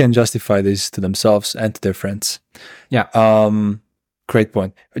that they can justify this to themselves and to their friends. Yeah. Great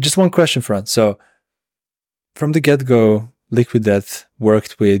point. Just one question, Franz. So from the get-go, Liquid Death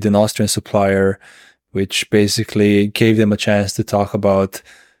worked with an Austrian supplier, which basically gave them a chance to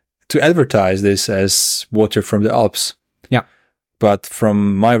advertise this as water from the Alps. Yeah. But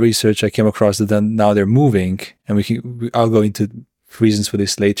from my research, I came across that now they're moving, and I'll go into reasons for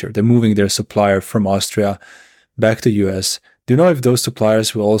this later. They're moving their supplier from Austria back to US. Do you know if those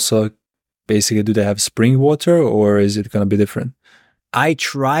suppliers will also basically, do they have spring water, or is it going to be different? I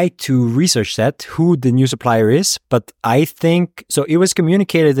tried to research that, who the new supplier is, but I think, so it was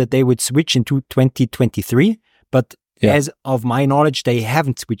communicated that they would switch into 2023, but as of my knowledge, they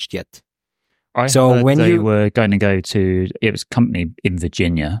haven't switched yet. I heard they were going to go to, it was a company in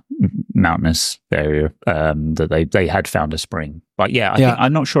Virginia, mountainous area, that they had found a spring. But I think,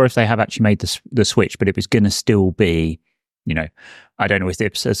 I'm not sure if they have actually made the switch, but it was going to still be, I don't know if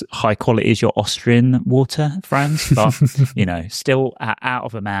it's as high quality as your Austrian water, Franz, but, still out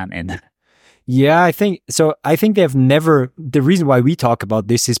of a mountain. Yeah, I think so. I think they've never, the reason why we talk about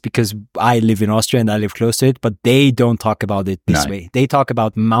this is because I live in Austria and I live close to it, but they don't talk about it this way. They talk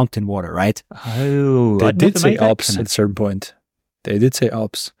about mountain water, right? Oh, they did say Alps at a certain point. They did say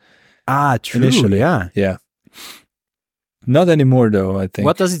Alps. Ah, true. Initially, yeah. Not anymore, though, I think.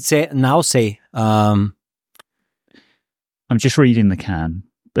 What does it say? I'm just reading the can.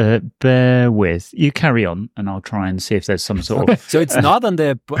 Bear with. You carry on, and I'll try and see if there's some sort of. So it's not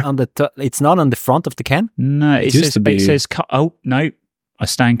it's not on the front of the can. No, it says. Oh no, I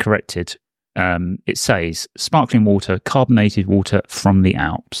stand corrected. It says sparkling water, carbonated water from the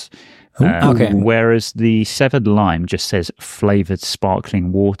Alps. Okay. Whereas the severed lime just says flavored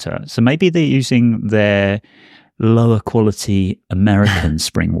sparkling water. So maybe they're using their lower quality American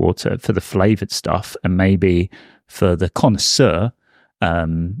spring water for the flavored stuff, and maybe for the connoisseur.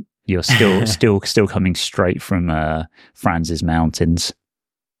 You're still coming straight from Franz's mountains.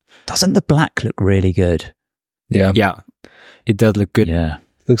 Doesn't the black look really good? Yeah, it does look good. Yeah,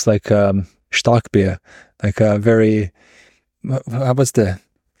 looks like Starkbier, like a very. What's the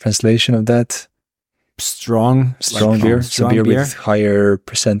translation of that? Strong beer. Strong beer with higher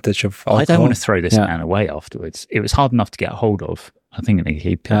percentage of alcohol. I don't want to throw this can away afterwards. It was hard enough to get a hold of. I think they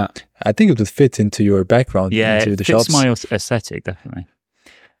keep it. I think it would fit into your background. Into it the fits shops. my aesthetic, definitely.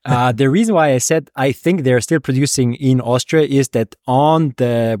 The reason why I said I think they're still producing in Austria is that on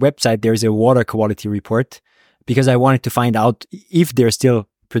the website there's a water quality report, because I wanted to find out if they're still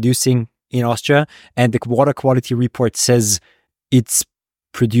producing in Austria, and the water quality report says it's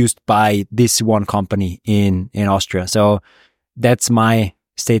produced by this one company in Austria. So that's my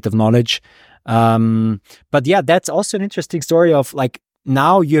state of knowledge. But yeah, that's also an interesting story of like,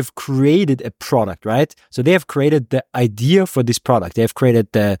 now you have created a product, right? So they have created the idea for this product. They have created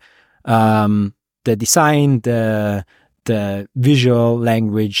the design, the visual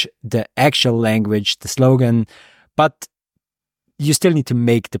language, the actual language, the slogan, but you still need to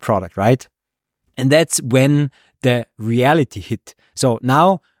make the product, right? And that's when the reality hit. So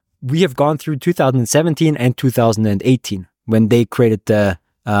now we have gone through 2017 and 2018 when they created the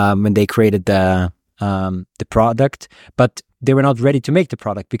product, but they were not ready to make the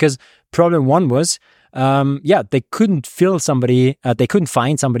product, because problem one was, they couldn't find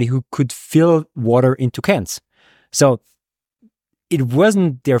somebody who could fill water into cans. So it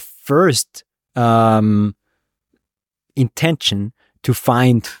wasn't their first intention to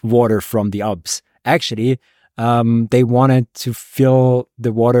find water from the Alps. Actually, they wanted to fill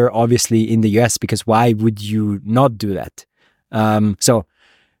the water, obviously, in the US, because why would you not do that? So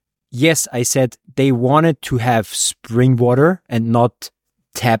yes, I said they wanted to have spring water and not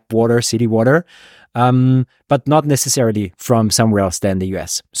tap water, city water, but not necessarily from somewhere else than the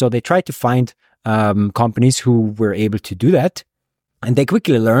US. So they tried to find companies who were able to do that. And they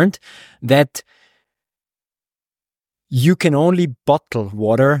quickly learned that you can only bottle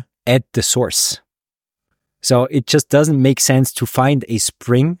water at the source. So it just doesn't make sense to find a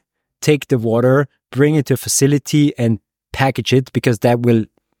spring, take the water, bring it to a facility and package it, because that will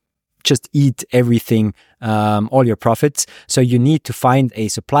just eat everything, all your profits. So you need to find a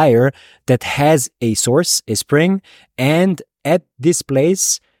supplier that has a source, a spring, and at this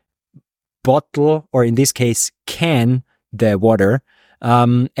place, bottle, or in this case, can the water.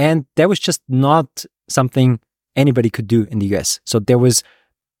 And that was just not something anybody could do in the US. So there was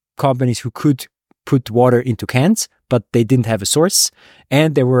companies who could put water into cans, but they didn't have a source.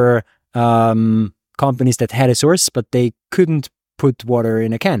 And there were companies that had a source, but they couldn't put water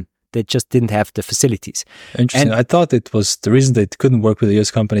in a can. They just didn't have the facilities. Interesting. I thought it was the reason they couldn't work with the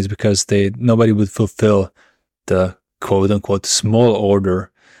US companies because nobody would fulfill the quote unquote small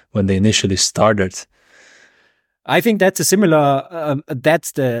order when they initially started. I think that's a similar,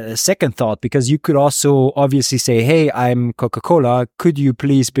 that's the second thought, because you could also obviously say, hey, I'm Coca-Cola. Could you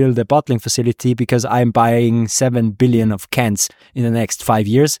please build a bottling facility, because I'm buying 7 billion of cans in the next 5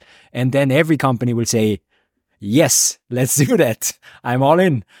 years. And then every company will say, yes, let's do that. I'm all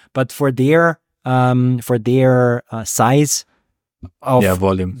in. But for their size of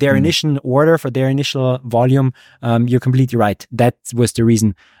volume, their initial order, for their initial volume, you're completely right. That was the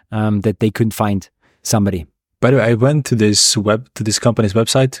reason that they couldn't find somebody. By the way, I went to this company's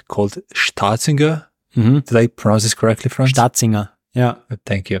website called Statzinger. Mm-hmm. Did I pronounce this correctly, Franz? Statzinger. Yeah.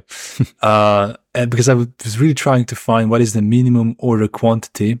 Thank you. And because I was really trying to find what is the minimum order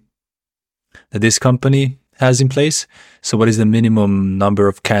quantity that this company has in place. So what is the minimum number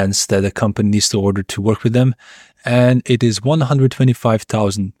of cans that a company needs to order to work with them? And it is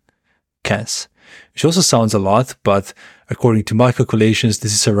 125,000 cans, which also sounds a lot, but according to my calculations,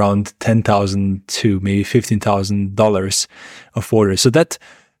 this is around $10,000 to maybe $15,000 of orders. So that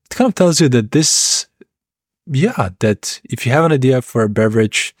kind of tells you that that if you have an idea for a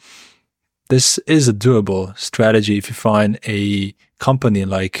beverage, this is a doable strategy if you find a company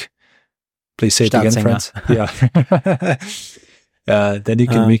like, please say it again, Franz. Yeah. Then you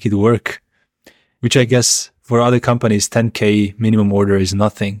can make it work, which I guess for other companies, 10K minimum order is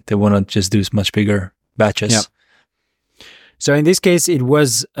nothing. They want to just do much bigger batches. Yeah. So in this case, it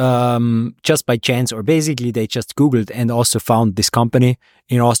was just by chance, or basically they just Googled and also found this company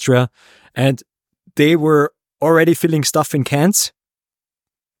in Austria, and they were already filling stuff in cans,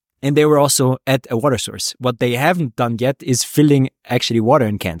 and they were also at a water source. What they haven't done yet is filling actually water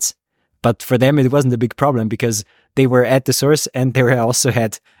in cans. But for them, it wasn't a big problem because they were at the source and they also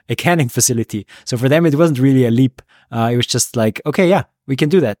had a canning facility. So for them, it wasn't really a leap. It was just like, okay, yeah, we can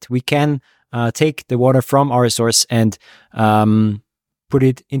do that. We can take the water from our source and put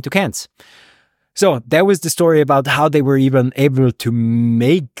it into cans. So that was the story about how they were even able to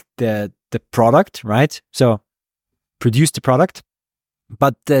make the product, right? So produce the product.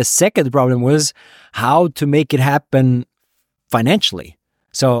 But the second problem was how to make it happen financially.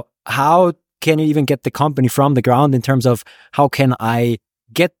 So how can you even get the company from the ground in terms of how can I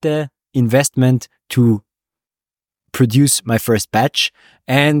get the investment to produce my first batch.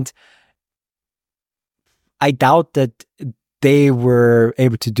 And I doubt that they were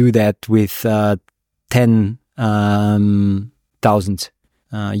able to do that with 10,000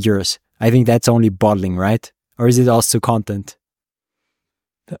 euros. I think that's only bottling, right? Or is it also content?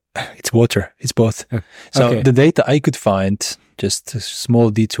 It's water. It's both. Okay. So the data I could find, just a small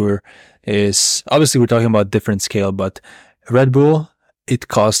detour, is obviously we're talking about different scale, but Red Bull, it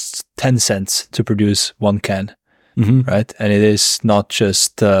costs 10 cents to produce one can, right? And it is not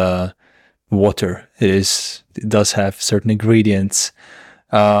just water. It does have certain ingredients.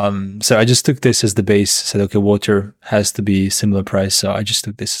 So I just took this as the base, said, okay, water has to be similar price. So I just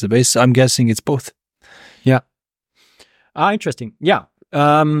took this as a base. I'm guessing it's both. Yeah. Interesting. Yeah.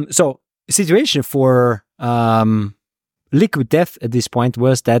 So the situation for Liquid Death at this point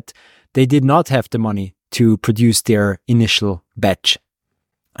was that they did not have the money to produce their initial batch.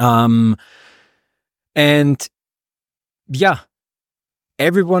 And yeah,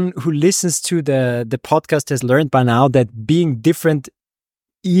 everyone who listens to the podcast has learned by now that being different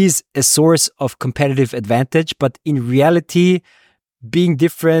is a source of competitive advantage. But in reality, being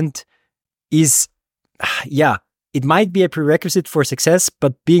different is, it might be a prerequisite for success,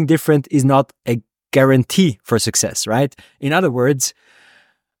 but being different is not a guarantee for success, right? In other words,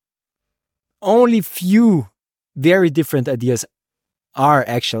 only few very different ideas are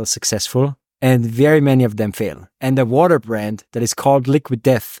actually successful, and very many of them fail. And the water brand that is called Liquid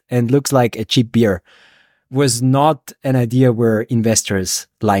Death and looks like a cheap beer was not an idea where investors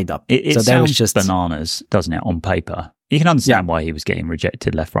lined up. It so sounds was just bananas, doesn't it, on paper? You can understand why he was getting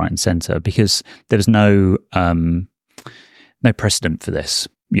rejected left, right, and centre, because there was no precedent for this.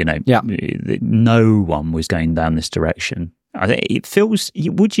 No one was going down this direction. I think it feels.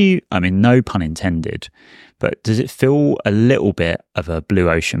 No pun intended, but does it feel a little bit of a blue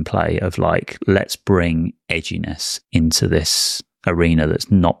ocean play of like, let's bring edginess into this arena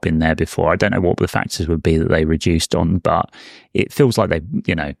that's not been there before? I don't know what the factors would be that they reduced on, but it feels like they,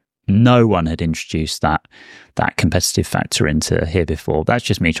 no one had introduced that competitive factor into here before. That's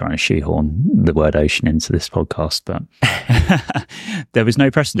just me trying to shoehorn the word ocean into this podcast, but there was no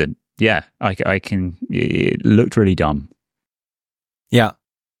precedent. Yeah, it looked really dumb. Yeah,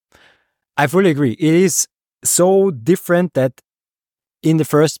 I fully agree. It is so different that in the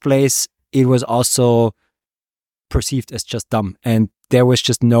first place, it was also perceived as just dumb. And there was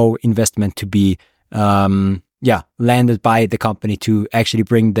just no investment to be landed by the company to actually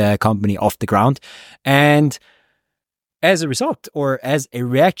bring the company off the ground. And as a result, or as a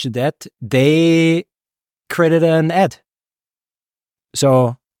reaction to that, they created an ad.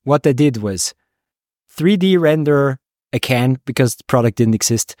 So what they did was 3D render a can because the product didn't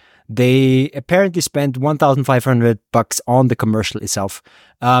exist. They apparently spent $1,500 on the commercial itself,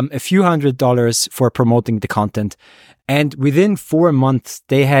 a few $100s for promoting the content. And within 4 months,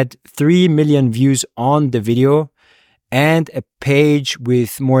 they had 3 million views on the video and a page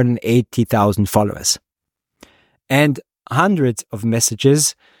with more than 80,000 followers. And hundreds of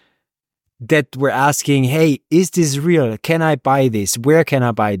messages that were asking, hey, is this real? Can I buy this? Where can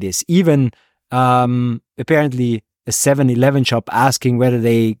I buy this? Even apparently a 7-Eleven shop asking whether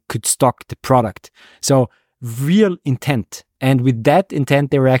they could stock the product. So real intent. And with that intent,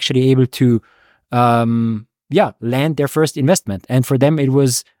 they were actually able to land their first investment. And for them, it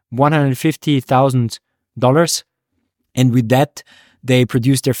was $150,000. And with that, they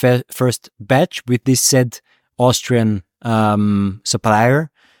produced their first batch with this said Austrian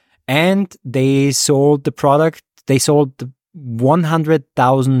supplier. And they sold the product. They sold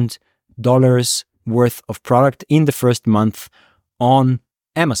 $100,000 worth of product in the first month on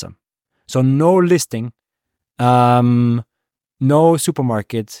Amazon. So no listing, no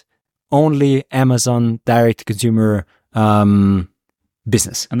supermarket, only Amazon direct-to-consumer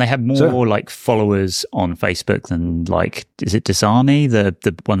business. And they have more like followers on Facebook than is it Dasani, the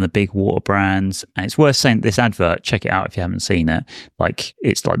one of the big water brands? And it's worth saying this advert, check it out if you haven't seen it.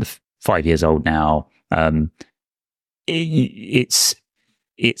 It's 5 years old now. It's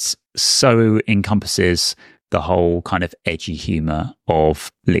so encompasses the whole kind of edgy humor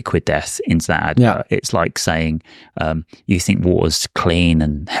of Liquid Death into that advert. Yeah. It's like saying, you think water's clean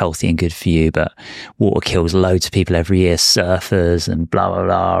and healthy and good for you, but water kills loads of people every year, surfers and blah, blah,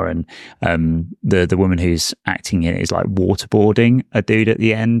 blah. And the woman who's acting in it is like waterboarding a dude at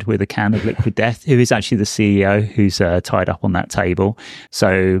the end with a can of Liquid Death, who is actually the CEO who's tied up on that table.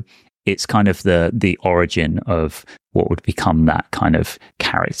 So it's kind of the origin of what would become that kind of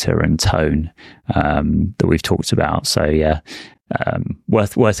character and tone that we've talked about. So yeah,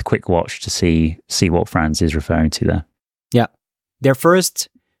 worth a quick watch to see what Franz is referring to there. Yeah, their first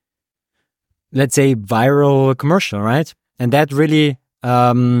let's say, viral commercial, right? And that really,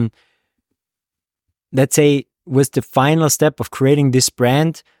 let's say, was the final step of creating this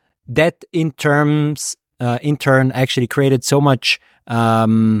brand that in turn actually created so much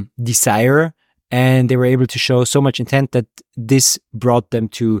desire, and they were able to show so much intent that this brought them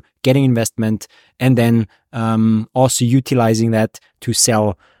to getting investment, and then also utilizing that to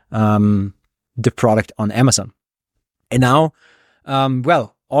sell the product on Amazon. And now,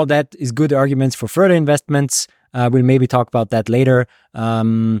 well, all that is good arguments for further investments. We'll maybe talk about that later.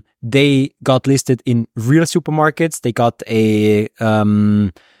 They got listed in real supermarkets. They got a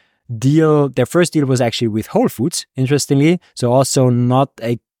deal. Their first deal was actually with Whole Foods, interestingly. So also not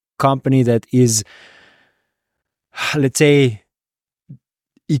a company that is, let's say,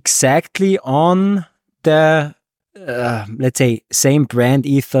 exactly on the let's say same brand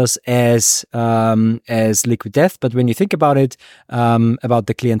ethos as Liquid Death. But when you think about it, about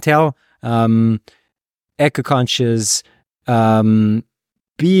the clientele, eco-conscious,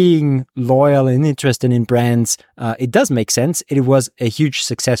 being loyal and interested in brands, it does make sense. It was a huge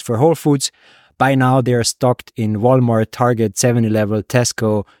success for Whole Foods. By now, they're stocked in Walmart, Target, 7-Eleven,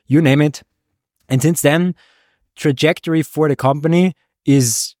 Tesco, you name it. And since then, trajectory for the company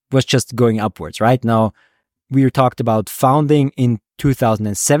was just going upwards. Right now, we talked about founding in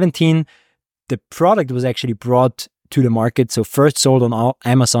 2017. The product was actually brought to the market, so first sold on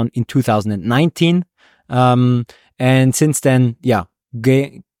Amazon in 2019. And since then, yeah,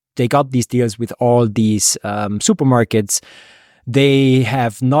 they got these deals with all these supermarkets. They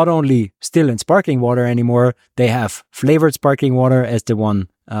have not only still in sparkling water anymore, they have flavored sparkling water as the one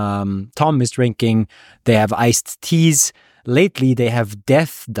Tom is drinking. They have iced teas. Lately, they have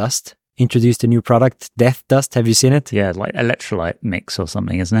Death Dust, introduced a new product, Death Dust. Have you seen it? Yeah, like electrolyte mix or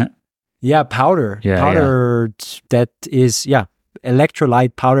something, isn't it? Yeah, powder. Yeah, powder that is,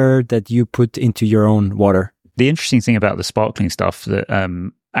 electrolyte powder that you put into your own water. The interesting thing about the sparkling stuff that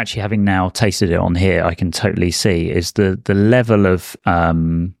actually having now tasted it on here, I can totally see is the level of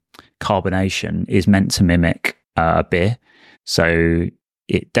carbonation is meant to mimic beer. So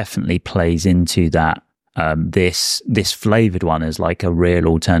it definitely plays into that. This flavored one is like a real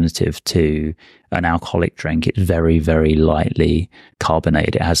alternative to an alcoholic drink. It's very, very lightly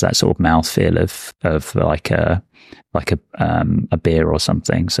carbonated. It has that sort of mouthfeel of like a beer or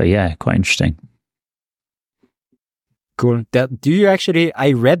something. So yeah, quite interesting. Cool. Do you actually?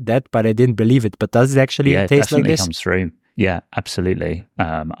 I read that, but I didn't believe it. But does it actually taste like this? Comes through. Yeah, absolutely.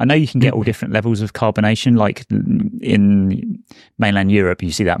 I know you can get all different levels of carbonation. Like in mainland Europe,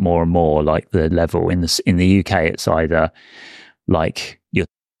 you see that more and more. Like the level in the UK, it's either like your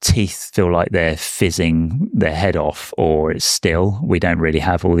teeth feel like they're fizzing their head off, or it's still. We don't really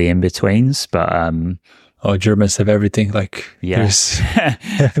have all the in betweens, but Germans have everything. Like there's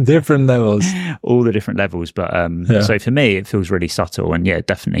different levels, all the different levels. But so for me, it feels really subtle, and it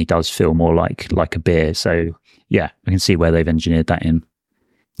definitely does feel more like a beer. So. Yeah, I can see where they've engineered that in.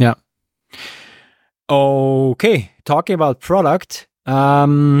 Yeah. Okay, talking about product,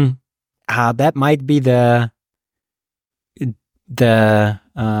 that might be the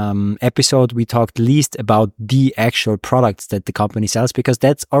episode we talked least about the actual products that the company sells, because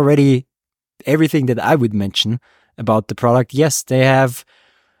that's already everything that I would mention about the product. Yes, they have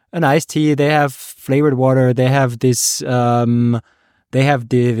an iced tea, they have flavored water, they have this... They have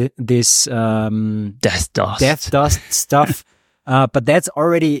this death dust stuff, but that's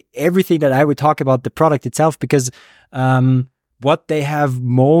already everything that I would talk about the product itself, because what they have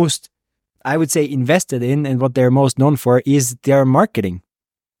most, I would say, invested in and what they're most known for is their marketing.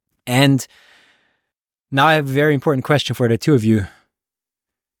 And now I have a very important question for the two of you.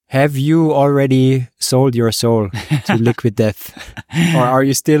 Have you already sold your soul to Liquid Death, or are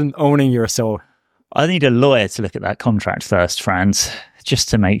you still owning your soul? I need a lawyer to look at that contract first, Franz, just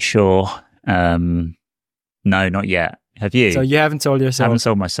to make sure. No, not yet. Have you? So you haven't sold your soul? I haven't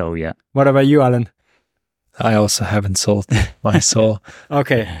sold my soul yet. What about you, Alan? I also haven't sold my soul.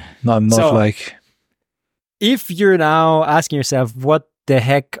 Okay. No, I'm not like... If you're now asking yourself, what the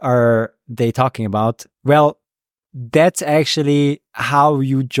heck are they talking about? Well, that's actually how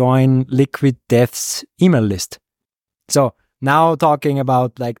you join Liquid Death's email list. So now talking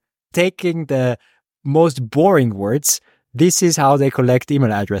about like taking the most boring words, this is how they collect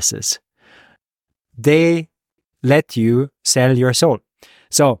email addresses. They let you sell your soul.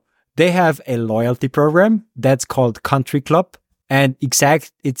 So they have a loyalty program that's called Country Club, and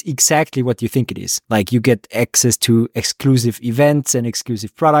it's exactly what you think it is. Like you get access to exclusive events and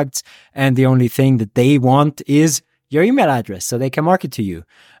exclusive products, and the only thing that they want is your email address so they can market to you.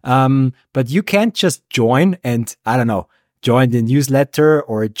 But you can't just join and, I don't know, join the newsletter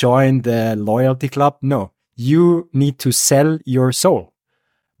or join the loyalty club. No, you need to sell your soul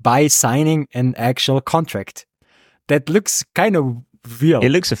by signing an actual contract. That looks kind of real. It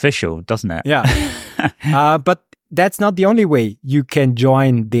looks official, doesn't it? Yeah. But that's not the only way you can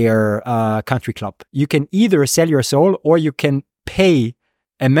join their country club. You can either sell your soul or you can pay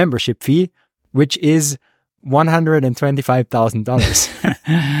a membership fee, which is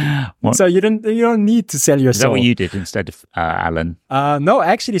 $125,000. So you don't need to sell your soul. Is that what you did instead of Alan? No, I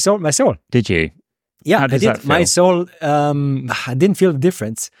actually sold my soul. Did you? Yeah, How I does did. that feel? My soul, I didn't feel the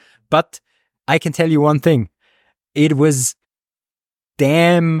difference. But I can tell you one thing. It was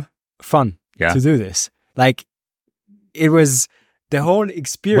damn fun to do this. Like, it was the whole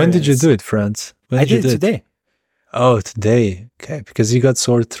experience. When did you do it, Franz? I did it today. Oh, today. Okay. Because you got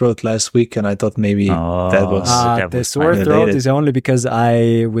sore throat last week and I thought maybe that was... the sore throat is only because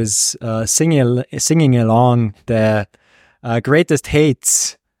I was singing along the greatest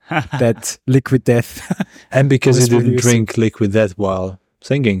hates that Liquid Death. And because you didn't drink Liquid Death while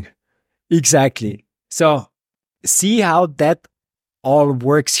singing. Exactly. So see how that all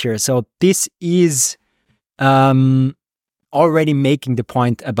works here. So this is already making the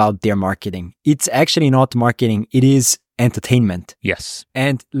point about their marketing. It's actually not marketing. It is entertainment. Yes.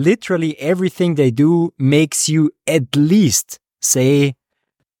 And literally everything they do makes you at least say,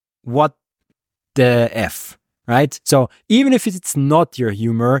 what the F, right? So even if it's not your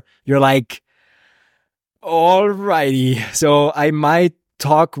humor, you're like, alrighty. So I might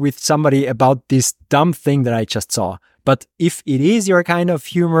talk with somebody about this dumb thing that I just saw. But if it is your kind of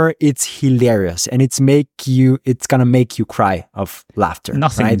humor, it's hilarious and it's gonna make you cry of laughter.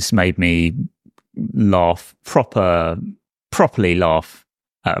 Nothing's made me laugh, properly laugh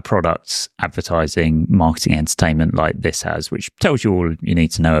at a product's advertising, marketing, entertainment like this has, which tells you all you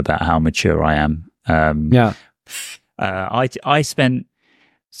need to know about how mature I am. I spent,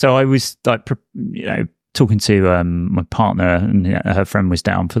 so I was like, talking to my partner, and her friend was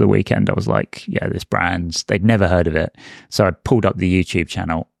down for the weekend. I was like, yeah, this brand, they'd never heard of it. So I pulled up the YouTube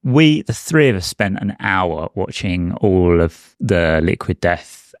channel. The three of us spent an hour watching all of the Liquid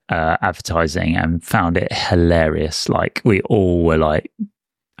Death advertising and found it hilarious. Like, we all were like,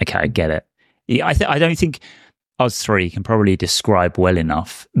 okay, I get it. I don't think us three can probably describe well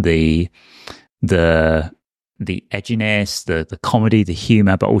enough the edginess, the comedy, the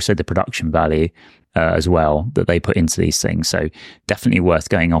humor, but also the production value as well that they put into these things. So definitely worth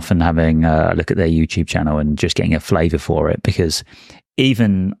going off and having a look at their YouTube channel and just getting a flavor for it, because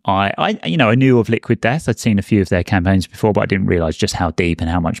even I knew of Liquid Death. I'd seen a few of their campaigns before, but I didn't realize just how deep and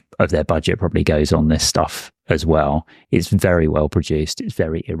how much of their budget probably goes on this stuff as well. It's very well produced. It's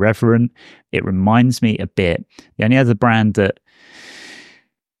very irreverent. It reminds me a bit, the only other brand that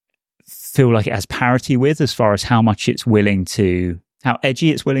feel like it has parity with as far as how edgy it's willing to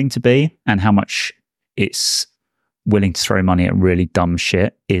be and how much it's willing to throw money at really dumb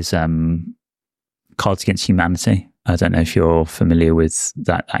shit is Cards Against Humanity. I don't know if you're familiar with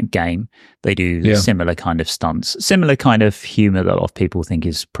that game. They do similar kind of stunts, similar kind of humor that a lot of people think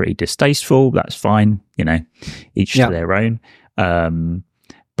is pretty distasteful. That's fine, each to their own.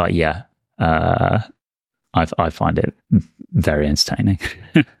 But yeah, I find it very entertaining.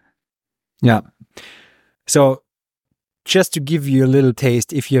 Yeah. So just to give you a little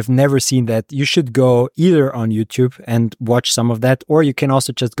taste, if you have never seen that, you should go either on YouTube and watch some of that, or you can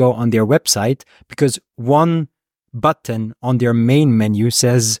also just go on their website, because one button on their main menu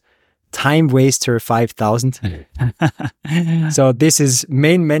says Time Waster 5000. So this is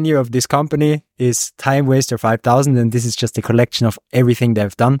main menu of this company is Time Waster 5000, and this is just a collection of everything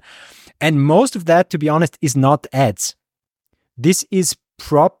they've done. And most of that, to be honest, is not ads. This is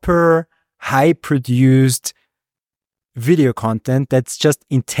proper high produced video content that's just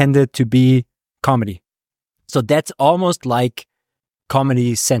intended to be comedy. So that's almost like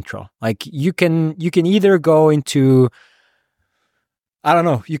Comedy Central. Like you can either go into, I don't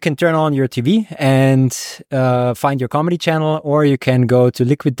know, you can turn on your TV and find your comedy channel, or you can go to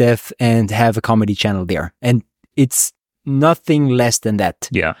Liquid Death and have a comedy channel there. And it's nothing less than that.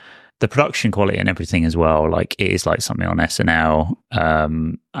 Yeah. The production quality and everything as well, like it is like something on SNL.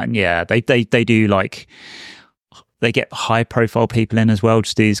 And yeah, they do like, they get high profile people in as well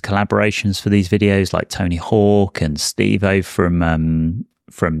to do these collaborations for these videos, like Tony Hawk and Steve-O from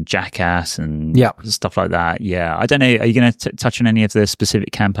Jackass and stuff like that. Yeah. I don't know. Are you going to touch on any of the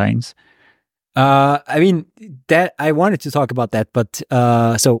specific campaigns? I mean, that I wanted to talk about that, but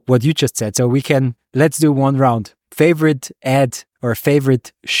so what you just said. So let's do one round. Favorite ad or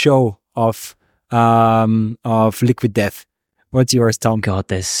favorite show of Liquid Death? What's yours, Tom? God,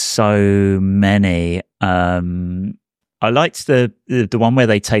 there's so many. I liked the one where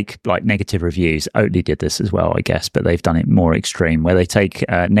they take like negative reviews. Oatly did this as well, I guess, but they've done it more extreme, where they take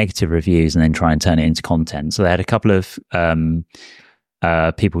negative reviews and then try and turn it into content. So they had a couple of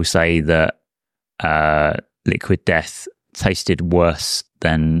people say that Liquid Death tasted worse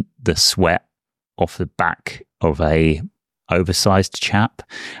than the sweat off the back of a oversized chap.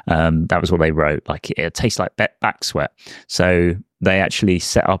 That was what they wrote. Like, it tastes like back sweat. So they actually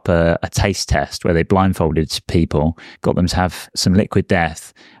set up a taste test where they blindfolded people, got them to have some Liquid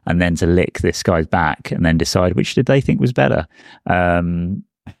Death and then to lick this guy's back and then decide which did they think was better. And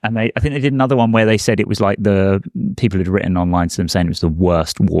I think they did another one where they said it was like the people had written online to them saying it was the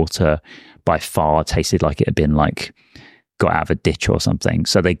worst water by far, tasted like it had been like got out of a ditch or something.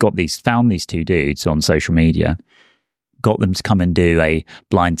 So they found these two dudes on social media, got them to come and do a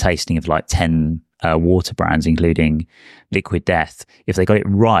blind tasting of like 10 water brands, including Liquid Death. If they got it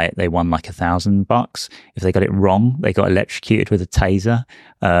right, they won like $1,000. If they got it wrong, they got electrocuted with a taser.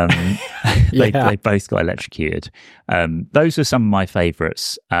 They both got electrocuted. Those are some of my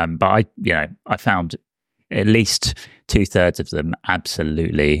favorites. But I found at least 2/3 of them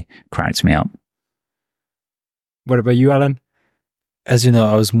absolutely cracked me up. What about you, Alan? As you know,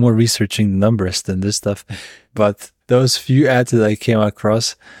 I was more researching the numbers than this stuff, but those few ads that I came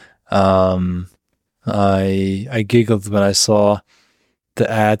across, I giggled when I saw the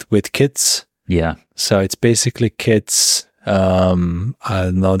ad with kids. Yeah. So it's basically kids. I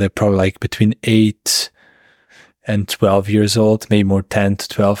don't know, they're probably like between 8 and 12 years old, maybe more 10 to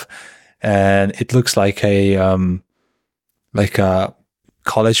 12. And it looks like a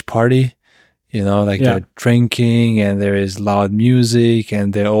college party, they're drinking and there is loud music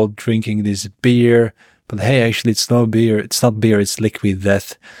and they're all drinking this beer. But hey, actually, it's no beer. It's not beer. It's Liquid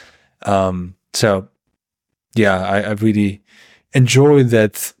Death. So, yeah, I really enjoy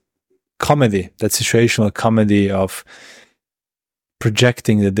that comedy, that situational comedy of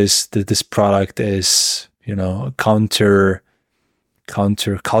projecting that this product is, counter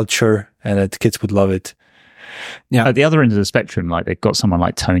culture, and that kids would love it. Yeah. At the other end of the spectrum, like they've got someone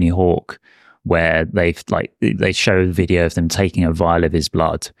like Tony Hawk, where they show a video of them taking a vial of his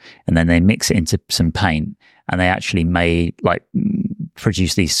blood and then they mix it into some paint, and they actually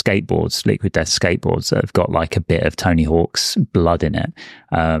produce these skateboards, Liquid Death skateboards, that have got like a bit of Tony Hawk's blood in it.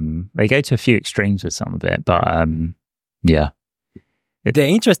 They go to a few extremes with some of it, but yeah. The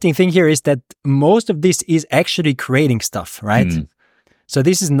interesting thing here is that most of this is actually creating stuff, right? So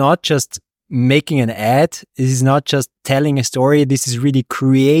this is not just making an ad. This is not just telling a story. This is really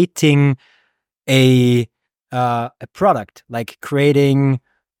creating a product, like creating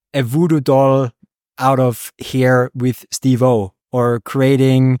a voodoo doll out of hair with Steve-O, or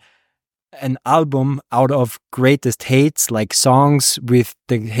creating an album out of greatest hates, like songs with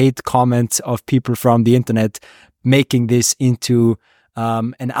the hate comments of people from the internet, making this into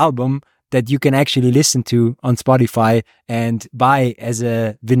an album that you can actually listen to on Spotify and buy as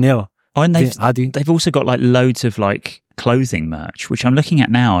a vinyl. Oh, and they've also got like loads of like clothing merch, which I'm looking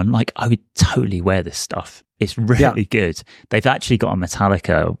at now, and like I would totally wear this stuff. It's really good. They've actually got a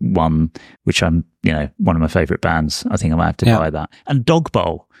Metallica one, which I'm, one of my favorite bands. I think I might have to buy that. And dog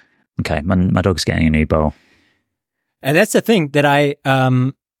bowl. Okay, my dog's getting a new bowl. And that's the thing that I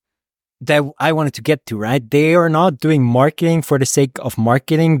wanted to get to, right? They are not doing marketing for the sake of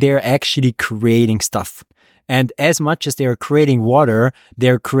marketing. They're actually creating stuff. And as much as they're creating water,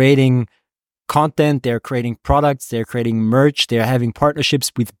 they're creating content, they're creating products, they're creating merch, they're having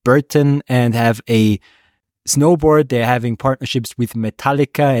partnerships with Burton and have a snowboard, they're having partnerships with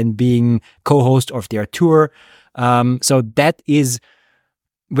Metallica and being co-host of their tour. So that is,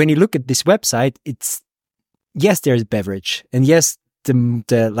 when you look at this website, it's, yes, there's beverage, and yes,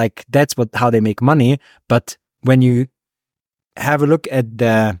 that's how they make money. But when you have a look at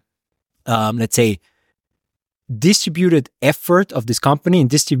the, let's say, distributed effort of this company and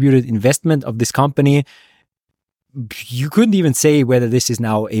distributed investment of this company, you couldn't even say whether this is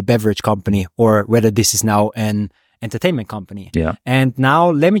now a beverage company or whether this is now an entertainment company. Yeah. And now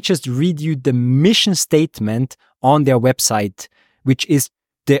let me just read you the mission statement on their website, which is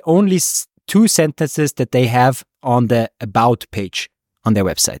the only 2 sentences that they have on the about page on their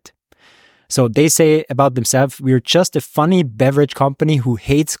website. So they say about themselves, we're just a funny beverage company who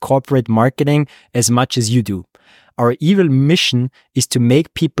hates corporate marketing as much as you do. Our evil mission is to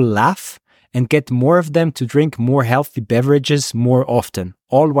make people laugh and get more of them to drink more healthy beverages more often,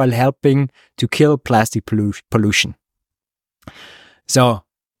 all while helping to kill plastic pollution. So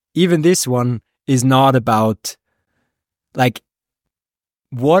even this one is not about, like,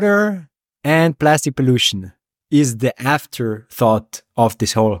 water and plastic pollution is the afterthought of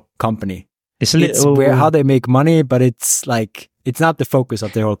this whole company. It's a little, how they make money, but it's like, it's not the focus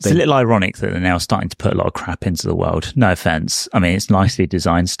of the whole thing. It's a little ironic that they're now starting to put a lot of crap into the world. No offense. I mean, it's nicely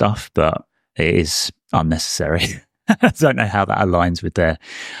designed stuff, but it is unnecessary. I don't know how that aligns with their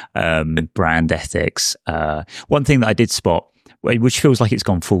brand ethics. One thing that I did spot, which feels like it's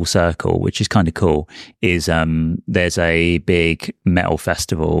gone full circle, which is kind of cool, is there's a big metal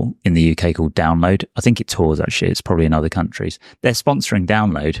festival in the UK called Download. I think it tours, actually. It's probably in other countries. They're sponsoring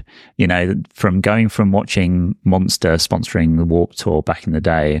Download, you know, from watching Monster sponsoring the Warped Tour back in the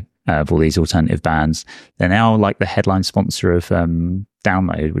day of all these alternative bands. They're now like the headline sponsor of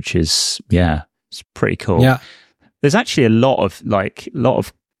Download, which is, it's pretty cool. Yeah. There's actually a lot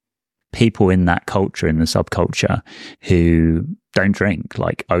of people in that culture, in the subculture, who don't drink.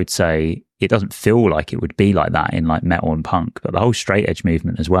 Like, I would say it doesn't feel like it would be like that in like metal and punk, but the whole straight edge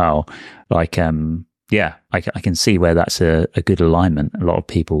movement as well. Like, I can see where that's a good alignment. A lot of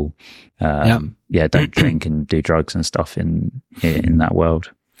people, don't drink and do drugs and stuff in that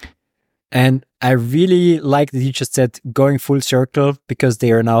world. And I really like that you just said going full circle, because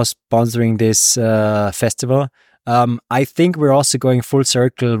they are now sponsoring this festival. I think we're also going full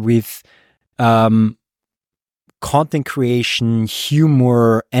circle with content creation,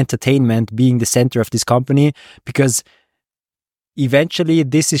 humor, entertainment being the center of this company, because eventually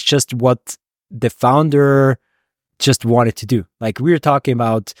this is just what the founder just wanted to do. Like, we were talking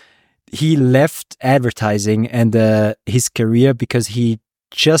about, he left advertising and his career because he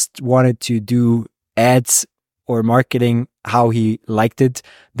just wanted to do ads or marketing how he liked it.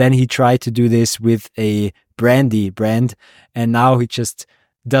 Then he tried to do this with a brandy brand, and now he just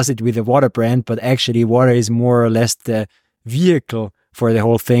does it with a water brand, but actually water is more or less the vehicle for the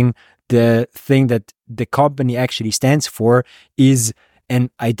whole thing. The thing that the company actually stands for is an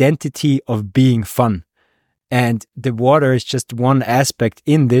identity of being fun, and the water is just one aspect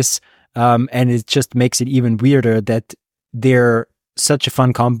in this, and it just makes it even weirder that they're such a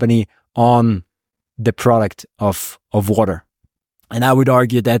fun company on the product of water. And I would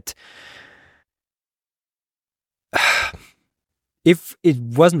argue that if it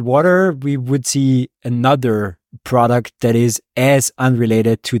wasn't water, we would see another product that is as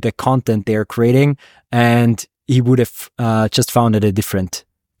unrelated to the content they're creating, and he would have just founded a different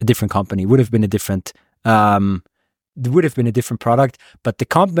company. Would have been a different product, but the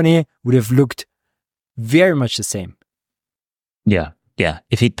company would have looked very much the same. Yeah.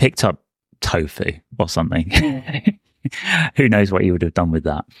 If he'd picked up tofu or something, who knows what he would have done with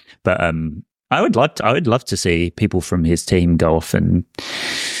that. But I would love to see people from his team go off and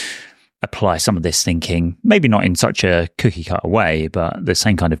apply some of this thinking, maybe not in such a cookie cutter way, but the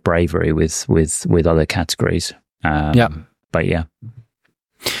same kind of bravery with other categories. But yeah.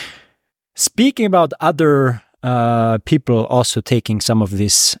 Speaking about other people also taking some of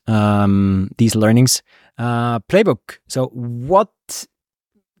these learnings, playbook. So what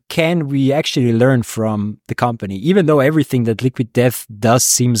can we actually learn from the company? Even though everything that Liquid Death does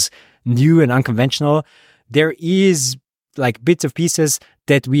seems new and unconventional, there is like bits of pieces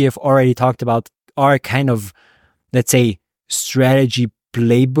that we have already talked about are kind of, let's say, strategy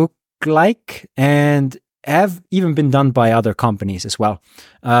playbook like, and have even been done by other companies as well.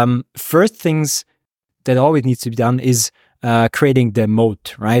 First things that always needs to be done is creating the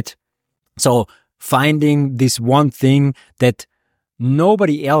moat, right? So finding this one thing that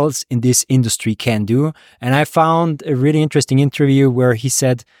nobody else in this industry can do. And I found a really interesting interview where he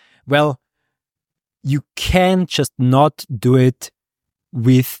said, well, you can just not do it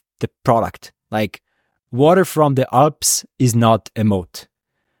with the product. Like, water from the Alps is not a moat.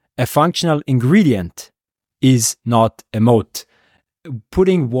 A functional ingredient is not a moat.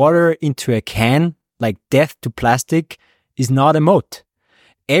 Putting water into a can, like death to plastic, is not a moat.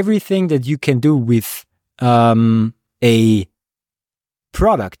 Everything that you can do with a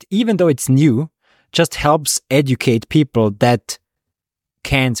product, even though it's new, just helps educate people that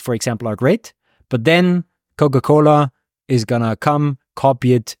cans, for example, are great, but then Coca-Cola is gonna come,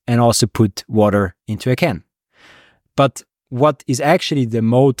 copy it, and also put water into a can. But what is actually the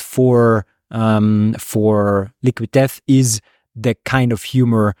moat for Liquid Death is the kind of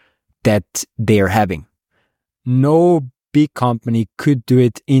humor that they're having. No big company could do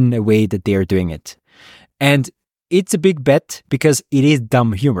it in a way that they're doing it. And it's a big bet because it is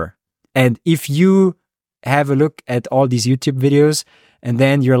dumb humor. And if you have a look at all these YouTube videos and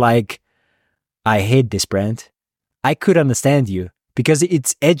then you're like, I hate this brand, I could understand you because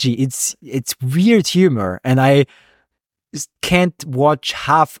it's edgy. It's weird humor. And I can't watch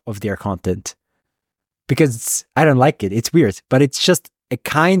half of their content because I don't like it. It's weird, but it's just a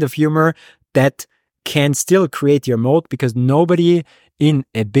kind of humor that can still create your moat because nobody in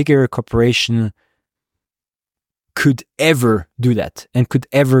a bigger corporation could ever do that and could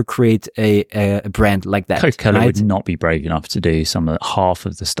ever create a brand like that. Coca-Cola would not be brave enough to do half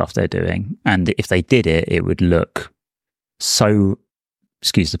of the stuff they're doing. And if they did it, it would look so,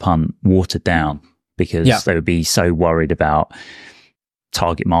 excuse the pun, watered down, because they would be so worried about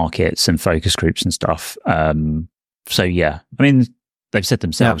target markets and focus groups and stuff. So yeah, I mean, they've said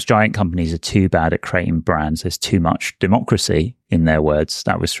themselves, giant companies are too bad at creating brands. There's too much democracy, in their words.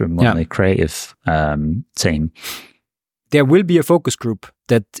 That was from one of the creative team. There will be a focus group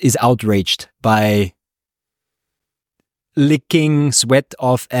that is outraged by licking sweat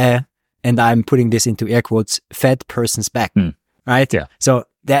off and I'm putting this into air quotes, fat person's back, right? Yeah. So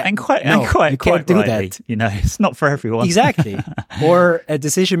that and quite you can't do rightly, that. You know, it's not for everyone. Exactly. Or a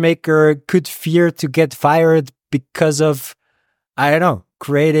decision maker could fear to get fired because of, I don't know,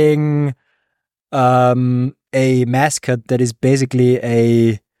 creating a mascot that is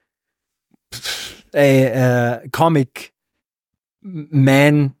basically a comic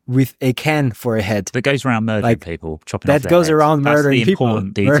man with a can for a head that goes around murdering people, chopping off that their goes heads. around murdering people.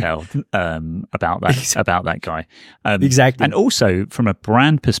 That's the important detail about that guy. Exactly. And also from a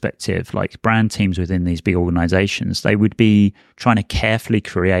brand perspective, like brand teams within these big organizations, they would be trying to carefully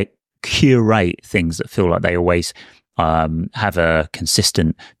curate things that feel like they always have a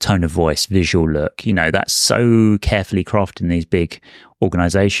consistent tone of voice, visual look. You know, that's so carefully crafted in these big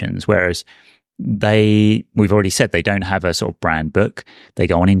organizations, whereas we've already said they don't have a sort of brand book. They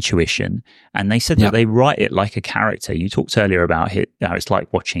go on intuition, and they said that they write it like a character. You talked earlier about how it's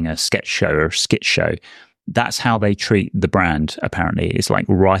like watching a sketch show or a skit show. That's how they treat the brand, apparently. It's like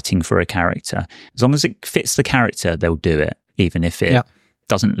writing for a character. As long as it fits the character, they'll do it, even if it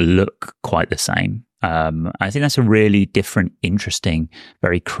doesn't look quite the same. I think that's a really different, interesting,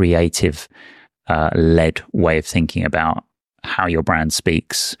 very creative led way of thinking about how your brand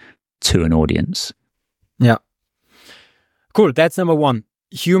speaks to an audience. Yeah. Cool. That's number one.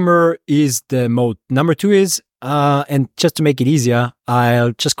 Humor is the mode. Number two is, and just to make it easier,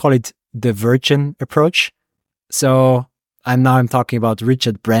 I'll just call it the virgin approach. So I'm talking about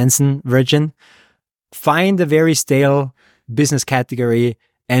Richard Branson virgin. Find a very stale business category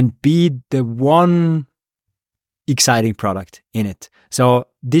and be the one exciting product in it. So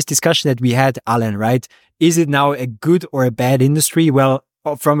this discussion that we had, Alen, right? Is it now a good or a bad industry? Well,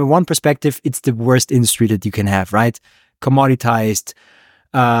 from one perspective, it's the worst industry that you can have, right? Commoditized,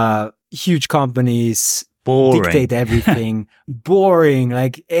 huge companies, boring. Dictate everything, boring,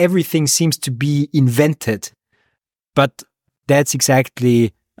 like everything seems to be invented. But that's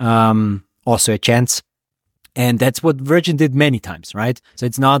exactly also a chance. And that's what Virgin did many times, right? So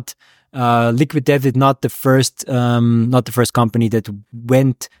it's not Liquid Death is not the first company that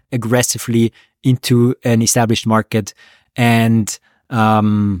went aggressively into an established market and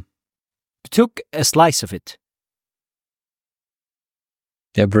took a slice of it.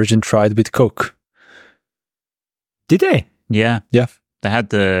 Yeah, Virgin tried with Coke. Did they? Yeah. Yeah. They had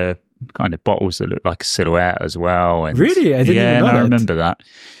the kind of bottles that looked like a silhouette as well. And really? I didn't even know that. I remember that.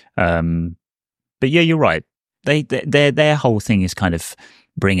 But yeah, you're right. Their whole thing is kind of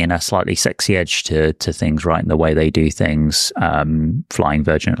bringing a slightly sexy edge to things, right? In the way they do things. Flying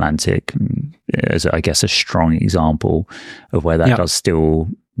Virgin Atlantic is, I guess, a strong example of where that does still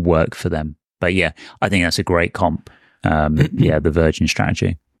work for them. But yeah, I think that's a great comp. The Virgin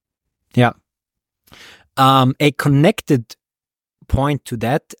strategy. Yeah. A connected point to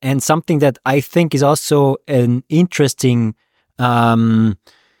that, and something that I think is also an interesting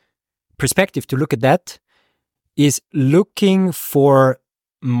perspective to look at that, is looking for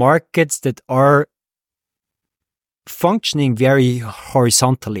markets that are functioning very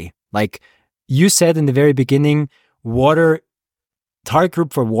horizontally. Like you said in the very beginning, target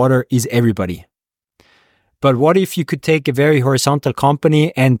group for water is everybody. But what if you could take a very horizontal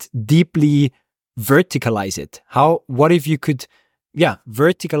company and deeply verticalize it? What if you could,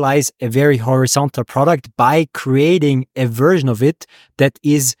 verticalize a very horizontal product by creating a version of it that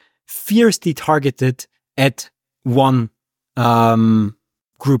is fiercely targeted at one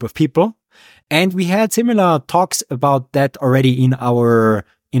group of people? And we had similar talks about that already in our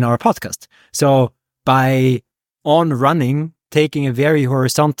podcast. So by running, taking a very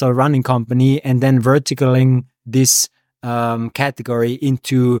horizontal running company and then verticaling this category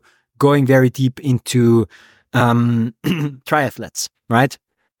into going very deep into triathletes, right?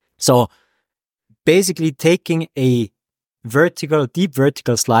 So basically taking a deep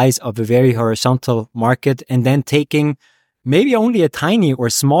vertical slice of a very horizontal market and then taking maybe only a tiny or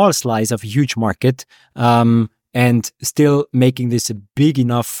small slice of a huge market and still making this a big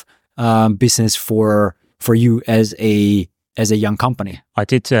enough business for you as a as a young company. I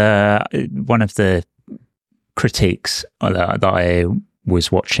did one of the critiques that I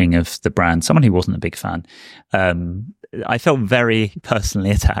was watching of the brand, someone who wasn't a big fan. I felt very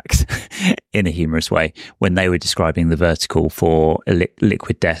personally attacked in a humorous way when they were describing the vertical for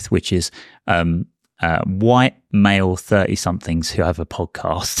Liquid Death, which is white male 30-somethings who have a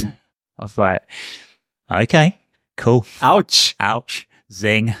podcast. I was like, okay, cool. Ouch.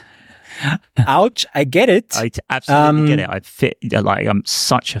 Zing. Ouch. I get it. I absolutely get it. I fit, like, I'm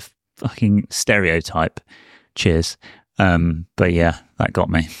such a fucking stereotype. Cheers. But yeah, that got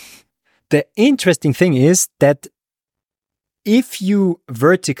me. The interesting thing is that if you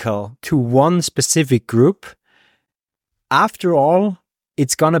vertical to one specific group, after all,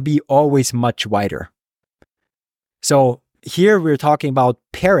 it's going to be always much wider. So here we're talking about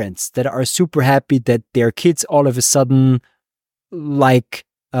parents that are super happy that their kids all of a sudden like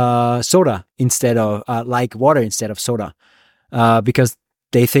soda instead of like water instead of soda, because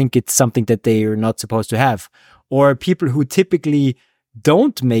they think it's something that they are not supposed to have. Or people who typically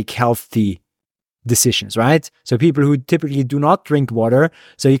don't make healthy decisions, right? So people who typically do not drink water.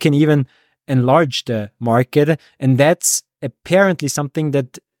 So you can even enlarge the market. And that's apparently something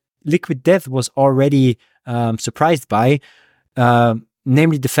that Liquid Death was already surprised by,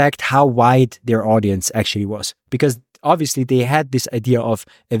 namely the fact how wide their audience actually was. Because obviously they had this idea of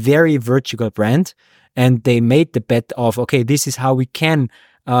a very vertical brand, and they made the bet of, okay, this is how we can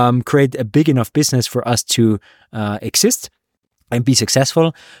create a big enough business for us to exist and be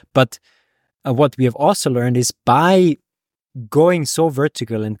successful. But what we have also learned is by going so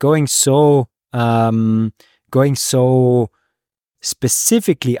vertical and going so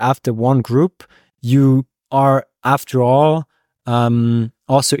specifically after one group, you are, after all,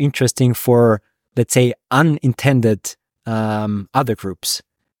 also interesting for, let's say, unintended other groups.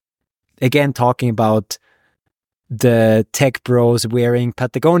 Again, talking about the tech bros wearing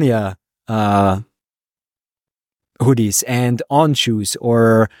Patagonia hoodies and on shoes,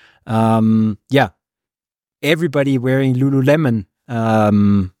 or everybody wearing Lululemon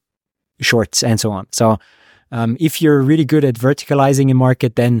shorts and so on. So if you're really good at verticalizing a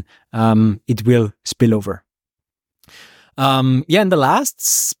market, then it will spill over. And the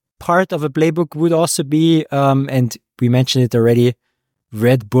last part of a playbook would also be, and we mentioned it already,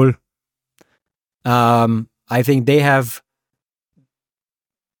 Red Bull. I think they have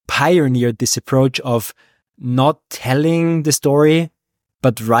pioneered this approach of not telling the story,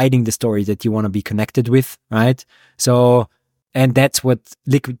 but writing the story that you want to be connected with, right? So, and that's what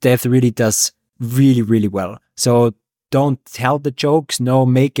Liquid Death really does really, really well. So don't tell the jokes. No,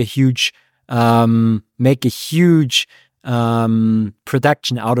 make a huge production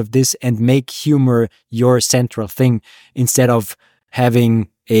out of this and make humor your central thing, instead of having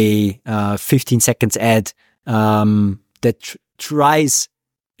a 15 seconds ad that tries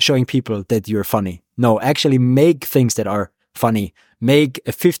showing people that you're funny. No, actually make things that are funny. Make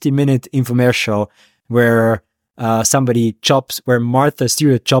a 50-minute infomercial where where Martha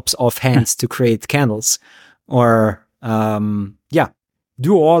Stewart chops off hands to create candles, or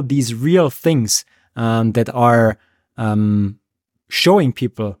do all these real things that are showing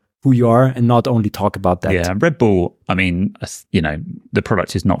people who you are, and not only talk about that. Yeah, Red Bull, I mean, the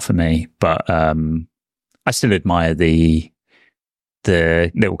product is not for me, but I still admire the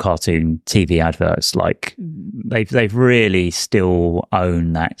little cartoon TV adverts. Like they've really still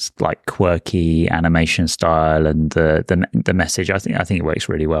owned that like quirky animation style and the message. I think it works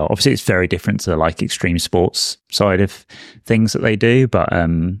really well. Obviously, it's very different to the like extreme sports side of things that they do, but I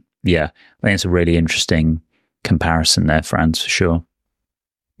think it's a really interesting comparison there, Franz, for sure.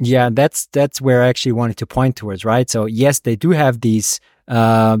 Yeah, that's where I actually wanted to point towards, right? So yes, they do have these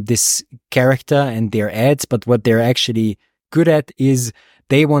this character and their ads, but what they're actually good at is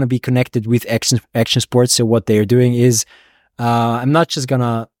they want to be connected with action sports. So what they're doing is, I'm not just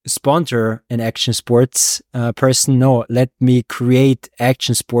gonna sponsor an action sports person. No, let me create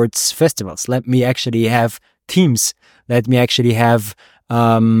action sports festivals. Let me actually have teams. Let me actually have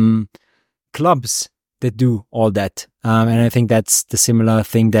clubs that do all that. And I think that's the similar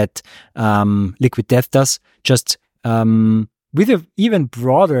thing that Liquid Death does, just with an even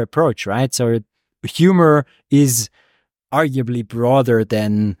broader approach, right? So humor is arguably broader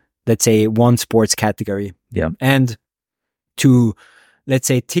than, let's say, one sports category. Yeah. And to, let's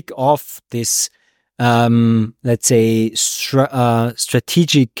say, tick off this, let's say,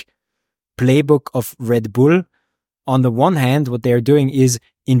 strategic playbook of Red Bull, on the one hand, what they're doing is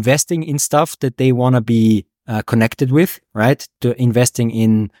investing in stuff that they want to be connected with, right? To investing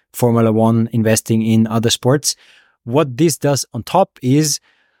in Formula One, investing in other sports. What this does on top is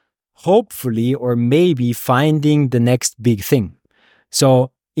hopefully or maybe finding the next big thing.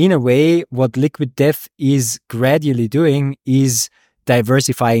 So in a way, what Liquid Death is gradually doing is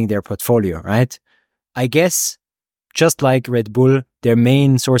diversifying their portfolio, right? I guess just like Red Bull, their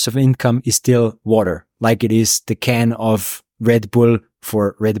main source of income is still water, like it is the can of Red Bull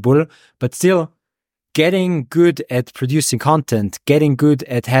for Red Bull, but still getting good at producing content, getting good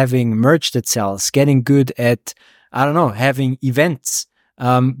at having merch that sells, getting good at, I don't know, having events,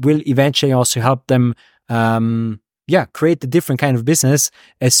 will eventually also help them, create a different kind of business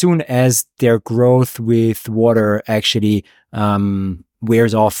as soon as their growth with water actually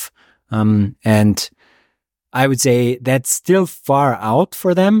wears off. And I would say that's still far out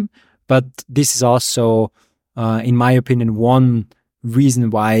for them, but this is also, in my opinion, one reason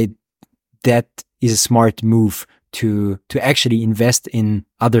why that is a smart move to actually invest in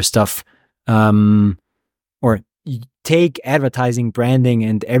other stuff, or take advertising, branding,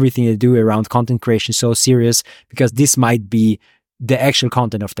 and everything they do around content creation so serious, because this might be the actual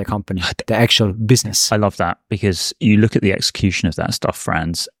content of the company, the actual business. I love that, because you look at the execution of that stuff,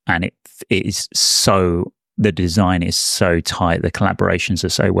 Franz, and it is so, the design is so tight, the collaborations are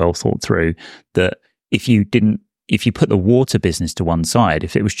so well thought through, that if you put the water business to one side,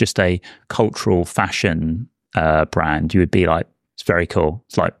 if it was just a cultural fashion brand, you would be like, it's very cool.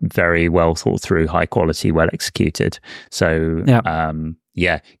 It's like very well thought through, high quality, well executed. So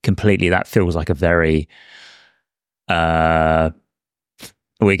completely. That feels like a very, we're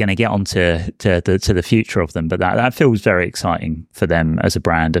going to get on to the future of them, but that feels very exciting for them as a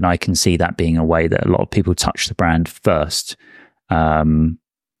brand. And I can see that being a way that a lot of people touch the brand first.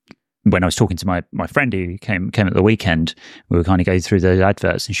 When I was talking to my friend who came at the weekend, we were kind of going through those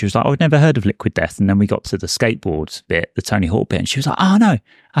adverts, and she was like, "Oh, I'd never heard of Liquid Death." And then we got to the skateboards bit, the Tony Hawk bit, and she was like, "Oh no,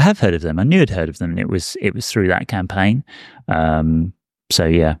 I have heard of them. I knew I'd heard of them." And it was through that campaign. So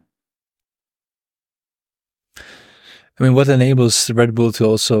yeah. I mean, what enables Red Bull to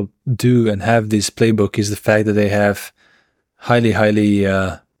also do and have this playbook is the fact that they have highly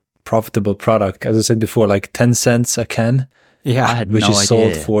profitable product. As I said before, like 10 cents a can. Yeah, I had which no is idea.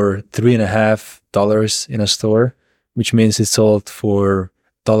 sold for $3.50 in a store, which means it's sold for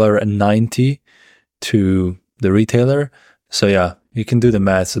 $1.90 to the retailer. So yeah, you can do the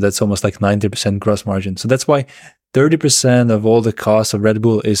math. So that's almost like 90% gross margin. So that's why 30% of all the cost of Red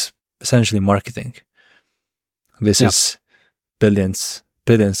Bull is essentially marketing. This is billions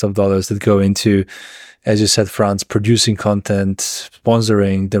of dollars that go into, as you said, Franz, producing content,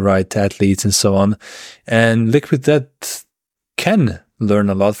 sponsoring the right athletes, and so on. And Liquid Death can learn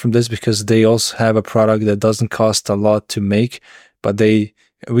a lot from this, because they also have a product that doesn't cost a lot to make, but we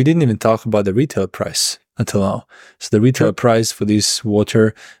didn't even talk about the retail price until now. So the retail price for this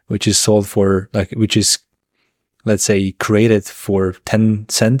water, which is sold for let's say created for 10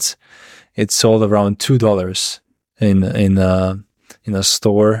 cents, it's sold around $2 in a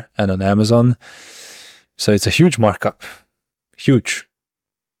store and on Amazon. So it's a huge markup, huge.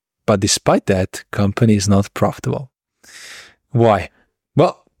 But despite that, company is not profitable. Why?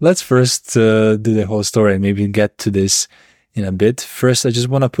 Well, let's first do the whole story and maybe get to this in a bit. First, I just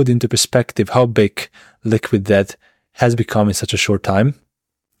want to put into perspective how big Liquid Death has become in such a short time.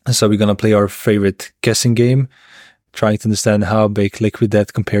 So we're going to play our favorite guessing game, trying to understand how big Liquid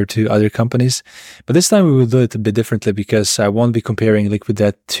Death compared to other companies. But this time we will do it a bit differently, because I won't be comparing Liquid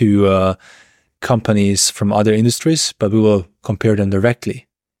Death to companies from other industries, but we will compare them directly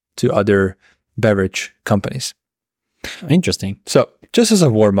to other beverage companies. Interesting. So just as a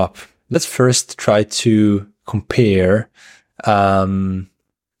warm-up, let's first try to compare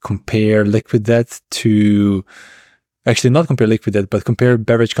Liquid Death to, actually not compare Liquid Death, but compare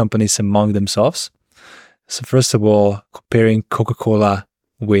beverage companies among themselves. So first of all, comparing Coca-Cola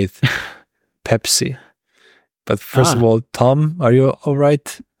with Pepsi. But first of all, Tom, are you all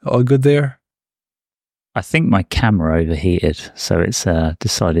right? All good there? I think my camera overheated, so it's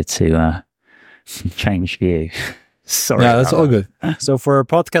decided to change view. Sorry. Yeah, that's all good. So for our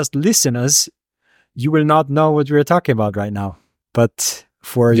podcast listeners, you will not know what we're talking about right now. But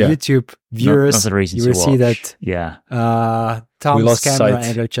for YouTube viewers, you will see that Tom's camera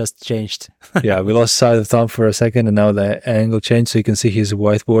angle just changed. Yeah, we lost sight of Tom for a second, and now the angle changed, so you can see his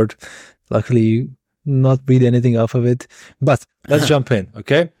whiteboard. Luckily, not read anything off of it. But let's jump in,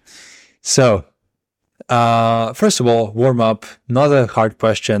 okay? So, first of all, warm up, not a hard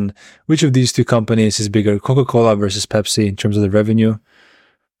question. Which of these two companies is bigger, Coca-Cola versus Pepsi in terms of the revenue?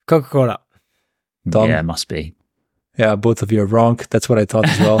 Coca-Cola. Tom? Yeah, it must be. Yeah, both of you are wrong. That's what I thought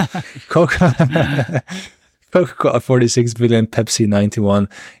as well. Coca-Cola 46 billion, Pepsi 91.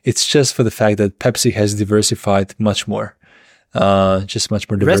 It's just for the fact that Pepsi has diversified much more. Just much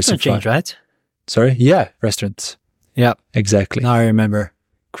more Restaurant diversified. change, right? Sorry? Yeah, restaurants. Yeah. Exactly. Now I remember.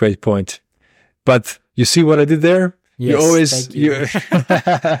 Great point. But you see what I did there? Yes, you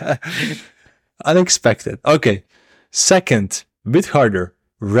unexpected. Okay. Second, a bit harder.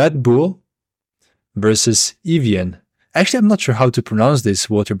 Red Bull versus Evian. Actually, I'm not sure how to pronounce this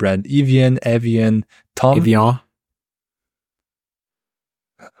water brand. Evian, Tom? Evian.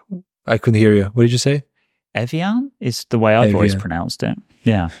 I couldn't hear you. What did you say? Evian is the way I've always pronounced it.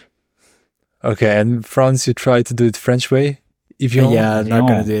 Yeah. Okay, and Franz, you try to do it French way? Evian? Yeah, I'm not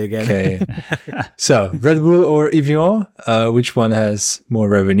going to do it again. Okay. So, Red Bull or Evian? Which one has more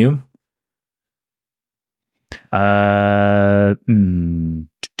revenue? Evian.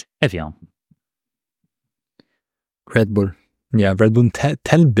 Red Bull. Yeah, Red Bull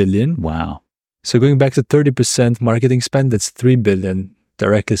 10 billion. Wow. So going back to 30% marketing spend, that's 3 billion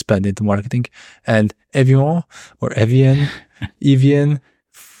directly spent into marketing. And Evian,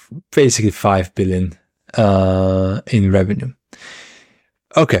 basically 5 billion in revenue.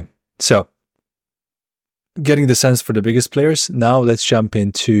 Okay, so getting the sense for the biggest players. Now let's jump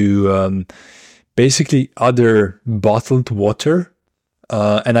into basically other bottled water.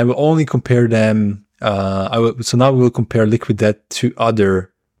 And I will only compare them. So now we will compare Liquid Death to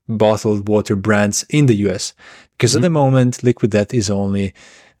other bottled water brands in the US, because at the moment Liquid Death is only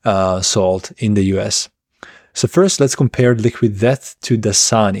sold in the US. So first, let's compare Liquid Death to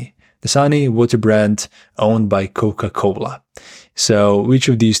Dasani. Dasani, water brand owned by Coca-Cola. So which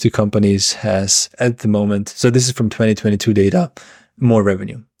of these two companies has at the moment, so this is from 2022 data, more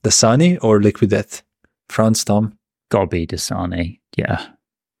revenue? Dasani or Liquid Death? Franz, Tom? Gotta be Dasani. Yeah.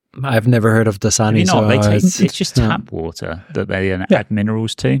 I've never heard of Dasani. You know, so it's just tap water that they add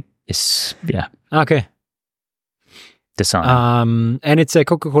minerals to. It's, Okay. Dasani. And it's a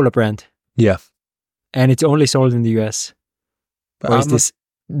Coca-Cola brand. Yeah. And it's only sold in the US. Or is this?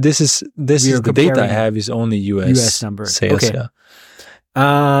 This is the data I have is only US number. Sales. Okay. Yeah.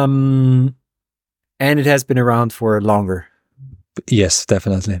 And it has been around for longer. Yes,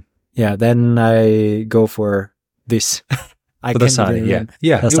 definitely. Yeah, then I go for this. Dasani,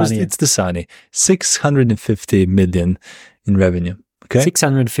 it's Dasani. 650 million in revenue. Okay.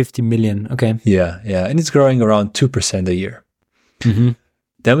 650 million. Okay. Yeah. And it's growing around 2% a year. Mm-hmm.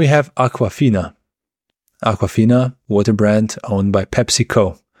 Then we have Aquafina. Aquafina, water brand owned by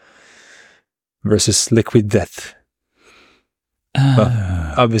PepsiCo versus Liquid Death.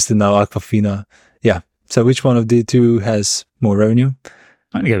 Obviously now Aquafina. Yeah. So which one of the two has more revenue?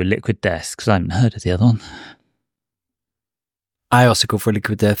 I'm going to go with Liquid Death because I haven't heard of the other one. I also go for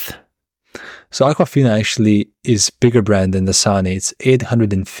Liquid Death. So Aquafina actually is bigger brand than Dasani. It's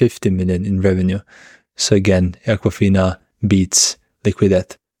 850 million in revenue. So again, Aquafina beats Liquid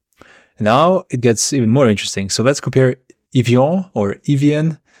Death. Now it gets even more interesting. So let's compare Evian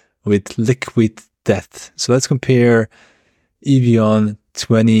with Liquid Death. So let's compare Evian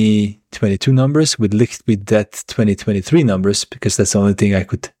 2022 numbers with Liquid Death 2023 numbers, because that's the only thing I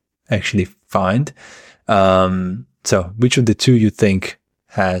could actually find. So which of the two you think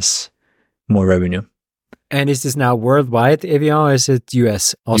has more revenue? And is this now worldwide Evian or is it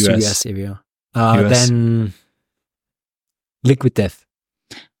US? Also US Evian. Then Liquid Death.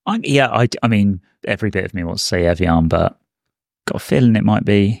 I mean, every bit of me wants to say Evian, but got a feeling it might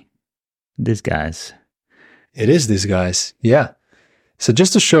be these guys. It is these guys, yeah. So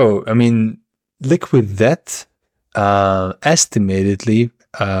just to show, I mean, Liquid Death estimatedly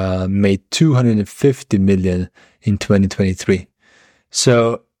made 250 million in 2023.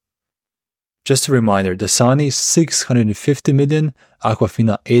 So just a reminder, Dasani 650 million,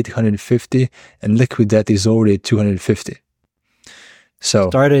 Aquafina 850, and Liquid Death is already 250.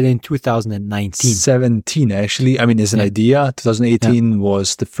 So started in 2019. 17 actually. I mean, as an idea, 2018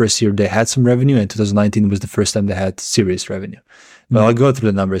 was the first year they had some revenue, and 2019 was the first time they had serious revenue. Well, I'll go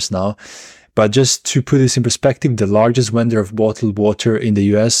through the numbers now. But just to put this in perspective, the largest vendor of bottled water in the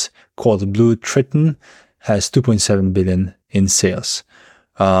US, called Blue Triton, has 2.7 billion in sales.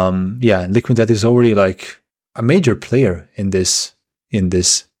 Liquid Death is already like a major player in this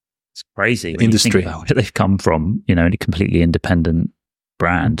it's crazy when industry. You think about where they've come from, a completely independent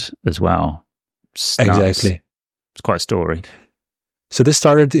brand as well. Exactly. It's quite a story. So they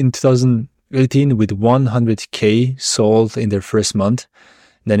started in 2018 with 100K sold in their first month.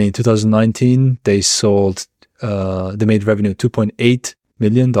 Then in 2019, they made revenue $2.8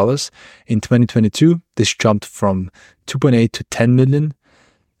 million. In 2022, this jumped from 2.8 to 10 million.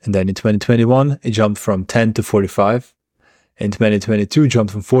 And then in 2021, it jumped from 10 to 45. In 2022,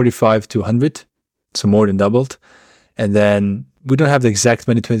 jumped from 45 to 100. So more than doubled. And then we don't have the exact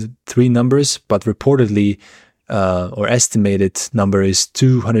 2023 numbers, but reportedly or estimated number is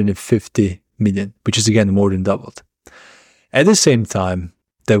 250 million, which is again more than doubled. At the same time,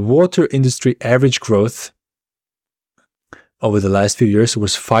 the water industry average growth over the last few years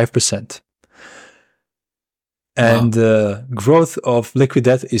was 5%. And the growth of liquid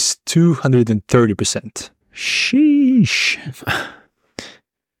death is 230%. Sheesh.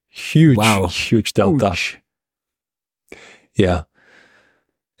 Huge delta. Ouch. Yeah.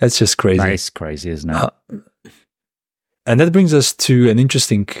 That's just crazy. That is crazy, isn't it? And that brings us to an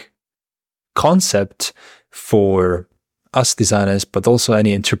interesting concept for us designers, but also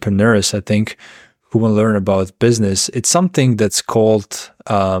any entrepreneurs, I think, who want to learn about business. It's something that's called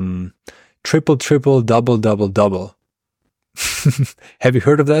triple, triple, double, double, double. Have you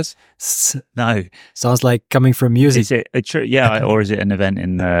heard of that? No. Sounds like coming from music. Is it or is it an event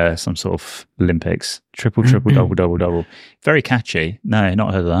in some sort of Olympics? Triple, triple, double, double, double. Very catchy. No,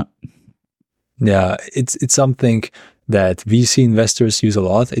 not heard of that. Yeah, it's something that VC investors use a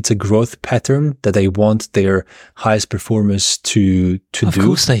lot. It's a growth pattern that they want their highest performers to do. Of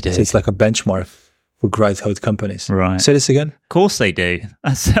course they do. So it's like a benchmark for growth companies. Right. Say this again. Of course they do.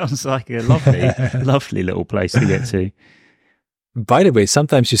 That sounds like a lovely little place to get to. By the way,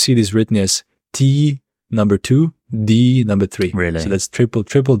 sometimes you see this written as T number 2, D number 3. Really? So that's triple,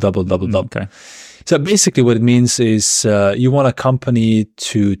 triple, double, double, double. Okay. So basically what it means is you want a company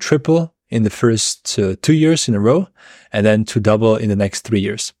to triple in the first 2 years in a row, and then to double in the next 3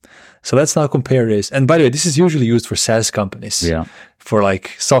 years. So let's now compare this. And by the way, this is usually used for SaaS companies, for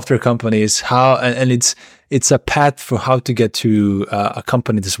like software companies. And it's a path for how to get to a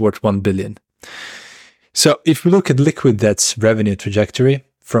company that's worth 1 billion. So if we look at Liquid Death's revenue trajectory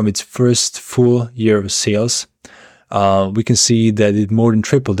from its first full year of sales, we can see that it more than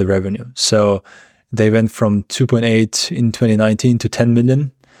tripled the revenue. So they went from 2.8 in 2019 to 10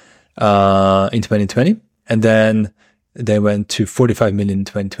 million in 2020, and then they went to 45 million in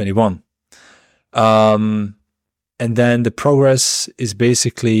 2021. And then the progress is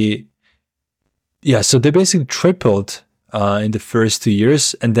basically, so they basically tripled in the first 2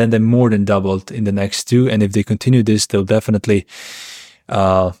 years, and then they more than doubled in the next 2. And if they continue this, they'll definitely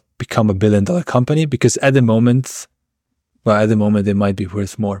become a $1 billion company, because at the moment they might be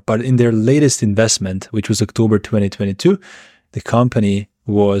worth more. But in their latest investment, which was October 2022, the company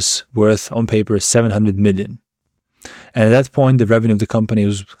was worth on paper 700 million. And at that point, the revenue of the company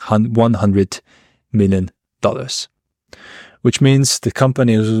was $100 million, which means the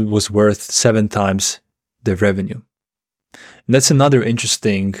company was worth 7 times the revenue. And that's another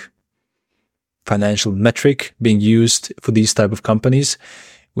interesting financial metric being used for these type of companies,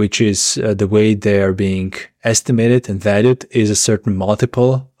 which is the way they are being estimated and valued is a certain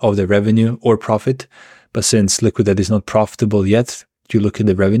multiple of the revenue or profit. But since Liquid Death is not profitable yet, you look at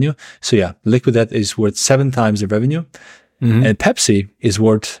the revenue. So Liquid Death is worth 7 times the revenue, and Pepsi is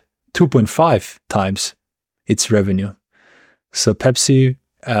worth 2.5 times its revenue. So Pepsi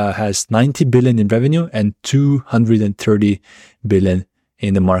has 90 billion in revenue and 230 billion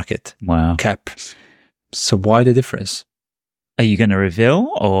in the market cap. So why the difference? Are you going to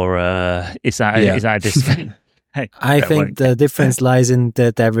reveal, or is that a discount? I think the difference lies in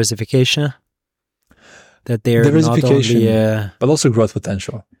the diversification. That they're diversification, not only, but also growth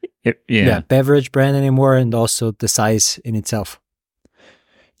potential. Beverage brand anymore, and also the size in itself.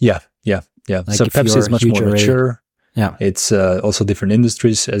 Yeah. Like so Pepsi is much more mature. Yeah, it's also different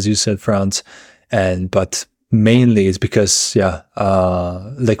industries, as you said, Franz, but mainly it's because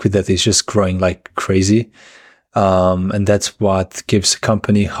Liquid Death is just growing like crazy, and that's what gives a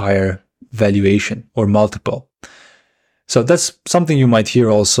company higher valuation or multiple. So that's something you might hear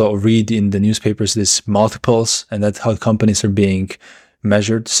also or read in the newspapers, this multiples, and that's how companies are being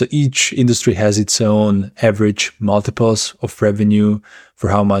measured. So each industry has its own average multiples of revenue for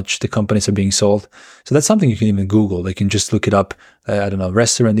how much the companies are being sold. So that's something you can even Google. They can just look it up.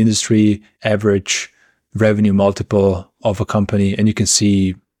 Restaurant industry, average revenue multiple of a company, and you can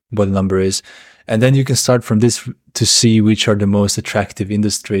see what the number is. And then you can start from this to see which are the most attractive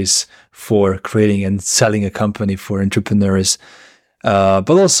industries for creating and selling a company for entrepreneurs, but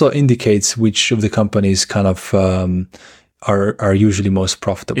also indicates which of the companies kind of are usually most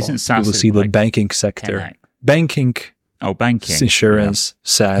profitable. Isn't SaaS you will see the like banking sector, 10x? banking, insurance,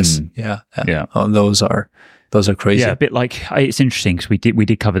 SaaS, Oh, those are crazy. Yeah, a bit like it's interesting because we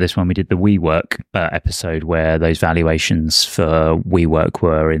did cover this when we did the WeWork episode, where those valuations for WeWork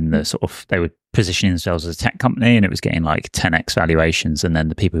were in the sort of, they were positioning themselves as a tech company, and it was getting like 10x valuations, and then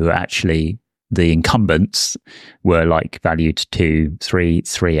the people who were actually the incumbents were like valued to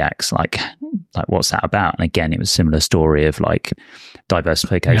 3x. Like what's that about? And again, it was a similar story of like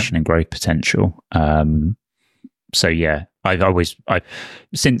diversification and growth potential. So yeah, I've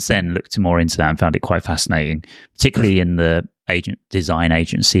since then looked more into that and found it quite fascinating, particularly in the design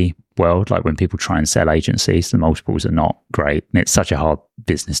agency world. Like when people try and sell agencies, the multiples are not great, and it's such a hard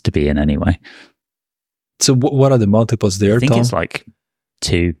business to be in anyway. So what are the multiples there, I think Tom? it's like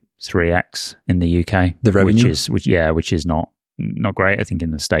 2-3x in the UK, the revenue, which is not great. I think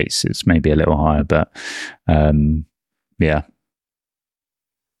in the States it's maybe a little higher, but yeah.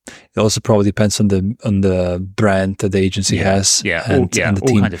 It also probably depends on the brand that the agency has. Yeah, and all the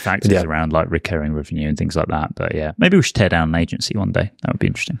team. kinds of factors around like recurring revenue and things like that. But yeah, maybe we should tear down an agency one day. That would be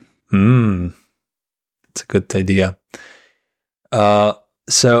interesting. That's a good idea.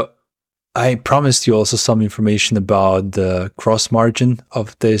 So I promised you also some information about the gross margin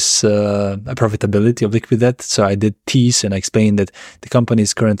of this profitability of Liquid Death. So I did tease and I explained that the company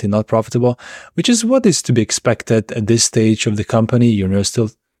is currently not profitable, which is what is to be expected at this stage of the company. You're still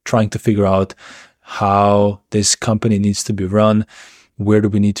trying to figure out how this company needs to be run, where do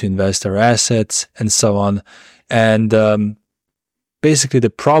we need to invest our assets, and so on. And basically the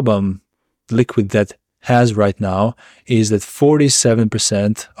problem Liquid Death has right now is that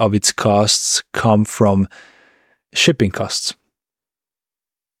 47% of its costs come from shipping costs.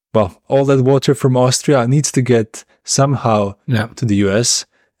 Well, all that water from Austria needs to get somehow to the US,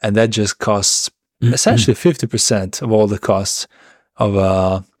 and that just costs essentially 50% of all the costs of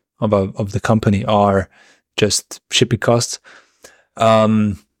the company are just shipping costs,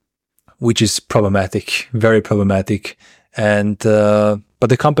 which is problematic, very problematic. And but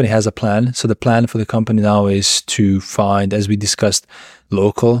the company has a plan. So the plan for the company now is to find, as we discussed,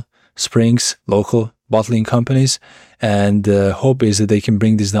 local springs, local bottling companies, and the hope is that they can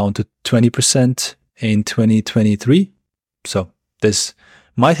bring this down to 20% in 2023. So this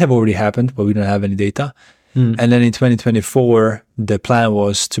might have already happened, but we don't have any data. And then in 2024, the plan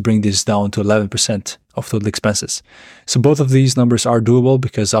was to bring this down to 11% of total expenses. So both of these numbers are doable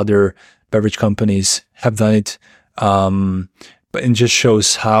because other beverage companies have done it. But it just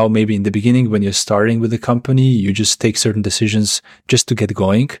shows how maybe in the beginning, when you're starting with a company, you just take certain decisions just to get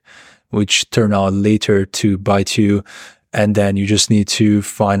going, which turn out later to bite you. And then you just need to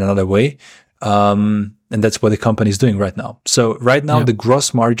find another way. And that's what the company is doing right now. So right now, the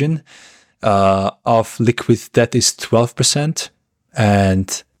gross margin of Liquid Death is 12%,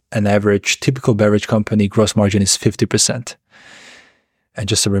 and an average typical beverage company gross margin is 50%. And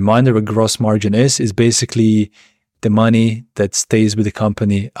just a reminder, what gross margin is basically the money that stays with the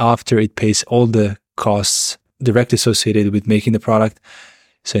company after it pays all the costs directly associated with making the product.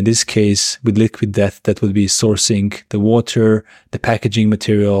 So in this case, with Liquid Death, that would be sourcing the water, the packaging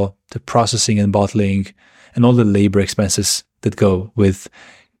material, the processing and bottling, and all the labor expenses that go with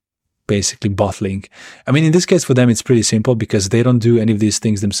basically bottling. I mean, in this case, for them, it's pretty simple because they don't do any of these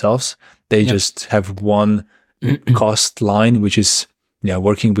things themselves. They just have one cost line, which is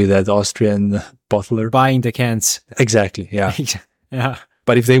working with that Austrian bottler. Buying the cans. Exactly, yeah. Yeah.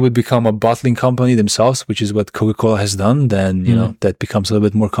 But if they would become a bottling company themselves, which is what Coca-Cola has done, then, that becomes a little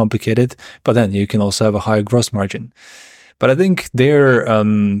bit more complicated. But then you can also have a higher gross margin. But I think their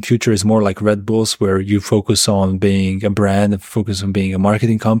future is more like Red Bull's, where you focus on being a brand, focus on being a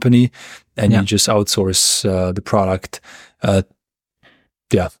marketing company, and you just outsource the product. And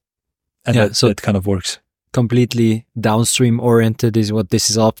that kind of works. Completely downstream oriented is what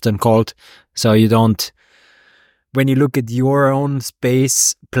this is often called. So you don't, when you look at your own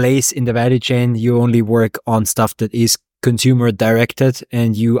place in the value chain, you only work on stuff that is consumer directed,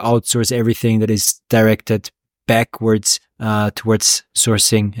 and you outsource everything that is directed backwards towards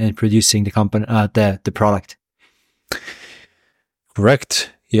sourcing and producing the company, the product.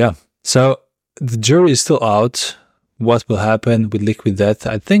 Correct. Yeah. So the jury is still out. What will happen with Liquid Death?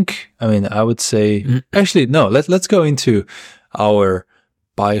 I would say, actually, no, let's go into our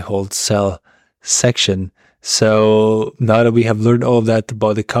buy, hold, sell section. So now that we have learned all of that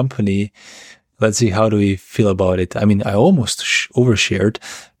about the company, let's see, how do we feel about it? I mean, I almost overshared,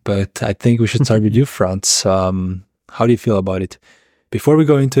 but I think we should start with you, Franz. How do you feel about it? Before we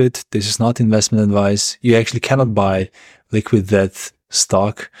go into it, this is not investment advice. You actually cannot buy Liquid Death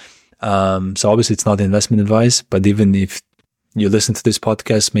stock. So obviously it's not investment advice, but even if you listen to this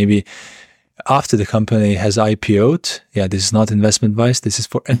podcast, maybe after the company has IPO'd, this is not investment advice. This is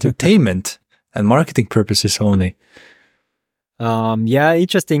for entertainment and marketing purposes only.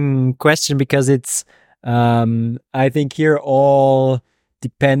 Interesting question, because it's, I think here all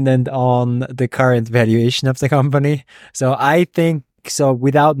dependent on the current valuation of the company. So I think,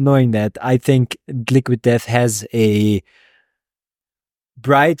 without knowing that, I think Liquid Death has a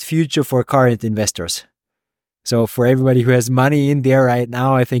bright future for current investors. So for everybody who has money in there right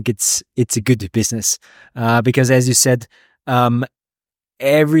now, I think it's a good business because, as you said,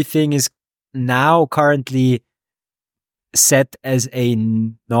 everything is now currently set as a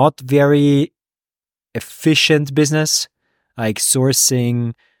not very efficient business, like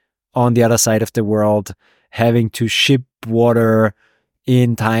sourcing on the other side of the world, having to ship water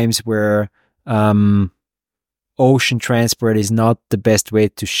in times where ocean transport is not the best way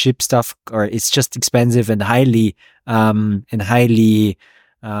to ship stuff, or it's just expensive and highly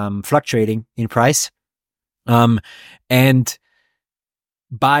fluctuating in price. And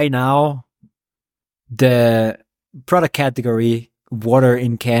by now, the product category water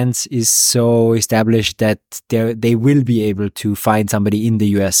in cans is so established that they will be able to find somebody in the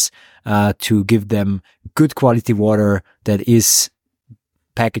US to give them good quality water that is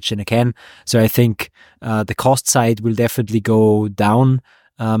packaged in a can. So I think the cost side will definitely go down.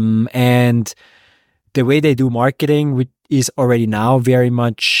 And the way they do marketing, which is already now very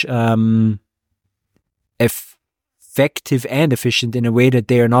much effective and efficient in a way that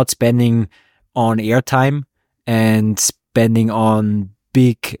they are not spending on airtime and spending on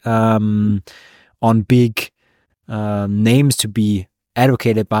big names to be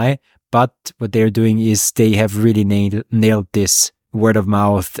advocated by. But what they're doing is they have really nailed this word of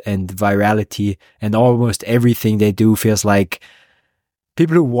mouth and virality, and almost everything they do feels like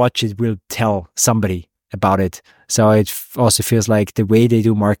people who watch it will tell somebody about it. So it also feels like the way they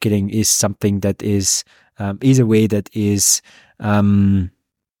do marketing is something that is a way that is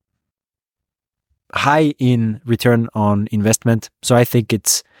high in return on investment. So I think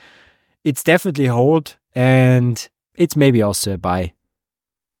it's definitely a hold, and it's maybe also a buy.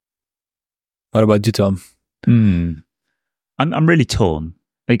 What about you, Tom? I'm really torn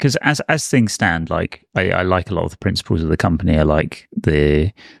because as things stand, like I like a lot of the principles of the company. I like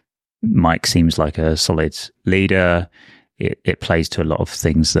Mike seems like a solid leader. It plays to a lot of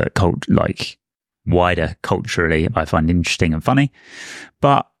things that like wider culturally I find interesting and funny,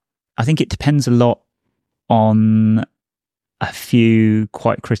 but I think it depends a lot on a few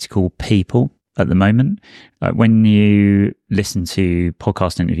quite critical people at the moment. Like when you listen to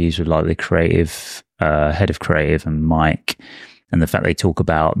podcast interviews with like the creative head of creative and Mike, and the fact they talk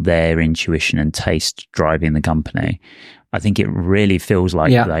about their intuition and taste driving the company, I think it really feels like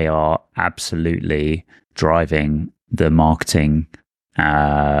they are absolutely driving the marketing,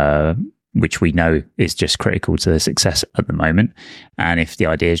 which we know is just critical to their success at the moment. And if the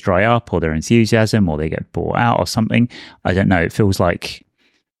ideas dry up or their enthusiasm or they get bought out or something, I don't know, it feels like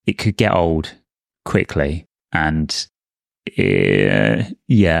it could get old quickly. And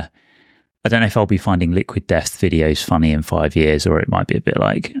I don't know if I'll be finding Liquid Death videos funny in 5 years, or it might be a bit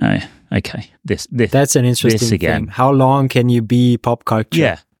like, oh, okay, this that's an interesting thing. How long can you be pop culture?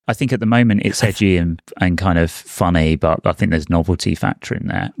 Yeah, I think at the moment it's edgy and kind of funny, but I think there's novelty factor in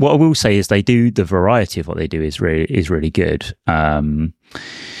there. What I will say is the variety of what they do is really good.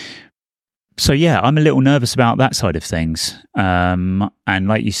 So yeah, I'm a little nervous about that side of things. And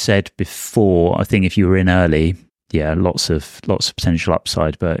like you said before, I think if you were in early, yeah, lots of potential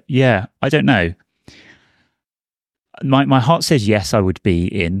upside. But yeah, I don't know. My heart says yes, I would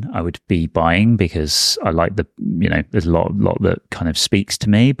be buying because I like there's a lot that kind of speaks to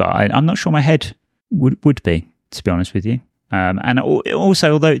me, but I'm not sure my head would be, to be honest with you. And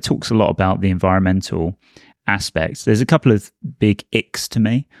also, although it talks a lot about the environmental aspects, there's a couple of big icks to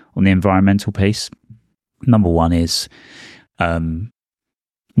me on the environmental piece. Number one is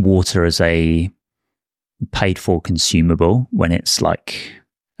water as a paid for consumable when it's like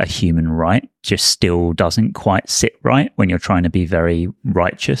a human right just still doesn't quite sit right when you're trying to be very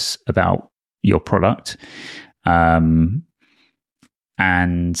righteous about your product. And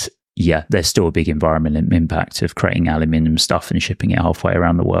yeah, there's still a big environmental impact of creating aluminium stuff and shipping it halfway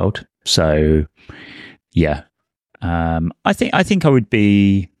around the world. So yeah, I think I would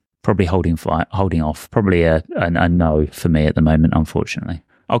be probably holding off. Probably a no for me at the moment, unfortunately.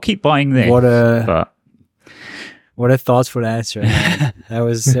 I'll keep buying this. What a thoughtful answer. That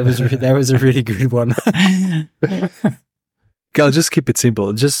was a really good one. I'll just keep it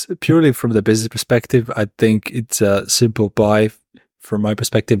simple. Just purely from the business perspective, I think it's a simple buy from my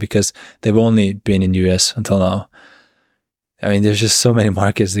perspective because they've only been in US until now. I mean, there's just so many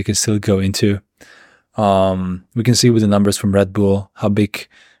markets they can still go into. We can see with the numbers from Red Bull how big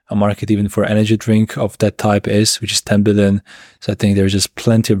a market even for energy drink of that type is, which is 10 billion. So I think there's just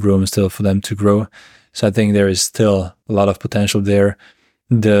plenty of room still for them to grow. So I think there is still a lot of potential there.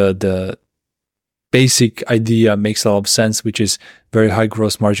 The basic idea makes a lot of sense, which is very high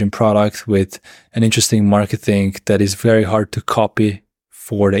gross margin product with an interesting marketing that is very hard to copy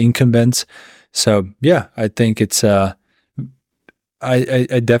for the incumbents. So yeah, I think it's I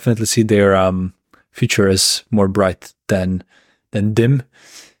definitely see their future as more bright than dim.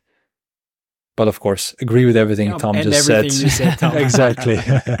 But of course, agree with everything Tom just said. You said, Tom. Exactly.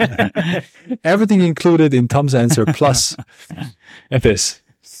 Everything included in Tom's answer plus this.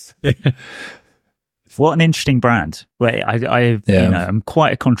 What an interesting brand. Wait, I'm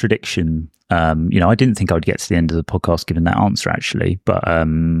quite a contradiction. I didn't think I would get to the end of the podcast given that answer actually, but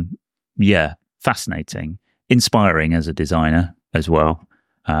fascinating, inspiring as a designer as well.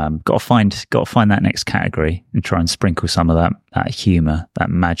 Got to find that next category and try and sprinkle some of that humor, that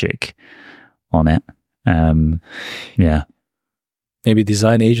magic on it. Maybe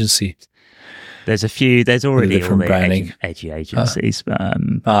design agency. There's already different branding. Edgy agencies. They are.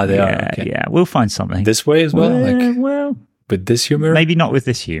 Okay. Yeah, we'll find something this way as well. With this humor, maybe not with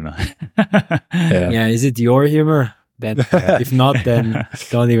this humor. Yeah. Is it your humor? Then if not, then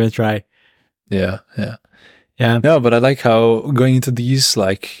don't even try. Yeah. No, but I like how going into these,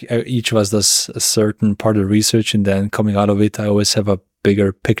 like each of us does a certain part of the research, and then coming out of it, I always have a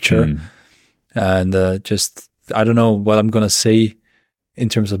bigger picture. And I don't know what I'm gonna say in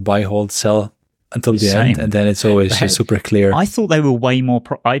terms of buy, hold, sell until the end, and then it's always just super clear. I thought they were way more.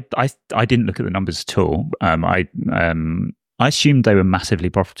 I didn't look at the numbers at all. I assumed they were massively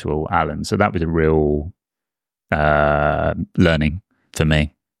profitable, Alan. So that was a real learning for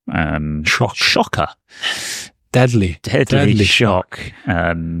me. Shocker, deadly shock.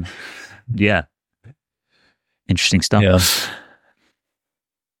 Interesting stuff. Yeah.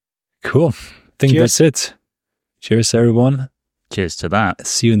 Cool. I think that's it. Cheers, everyone. Cheers to that.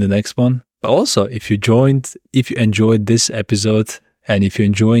 See you in the next one. But also, if you enjoyed this episode, and if you're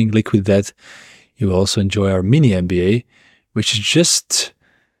enjoying Liquid Death, you will also enjoy our mini MBA, which is just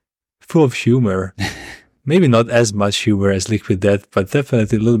full of humor. Maybe not as much humor as Liquid Death, but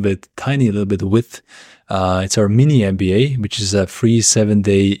definitely a little bit width. It's our mini MBA, which is a free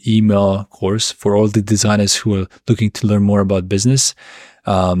 7-day email course for all the designers who are looking to learn more about business.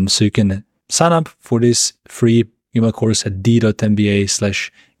 So you can sign up for this free email course at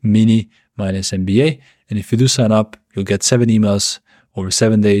d.mba/mini-MBA. And if you do sign up, you'll get 7 emails over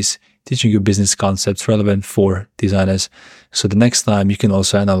 7 days teaching you business concepts relevant for designers. So the next time you can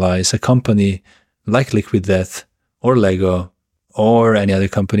also analyze a company like Liquid Death or Lego or any other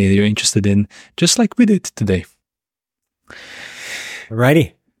company that you're interested in, just like we did today.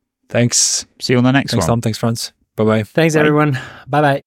 Alrighty. Thanks. See you on the next one. Thanks, Tom. Thanks, Franz. Bye-bye. Thanks, everyone. Bye-bye.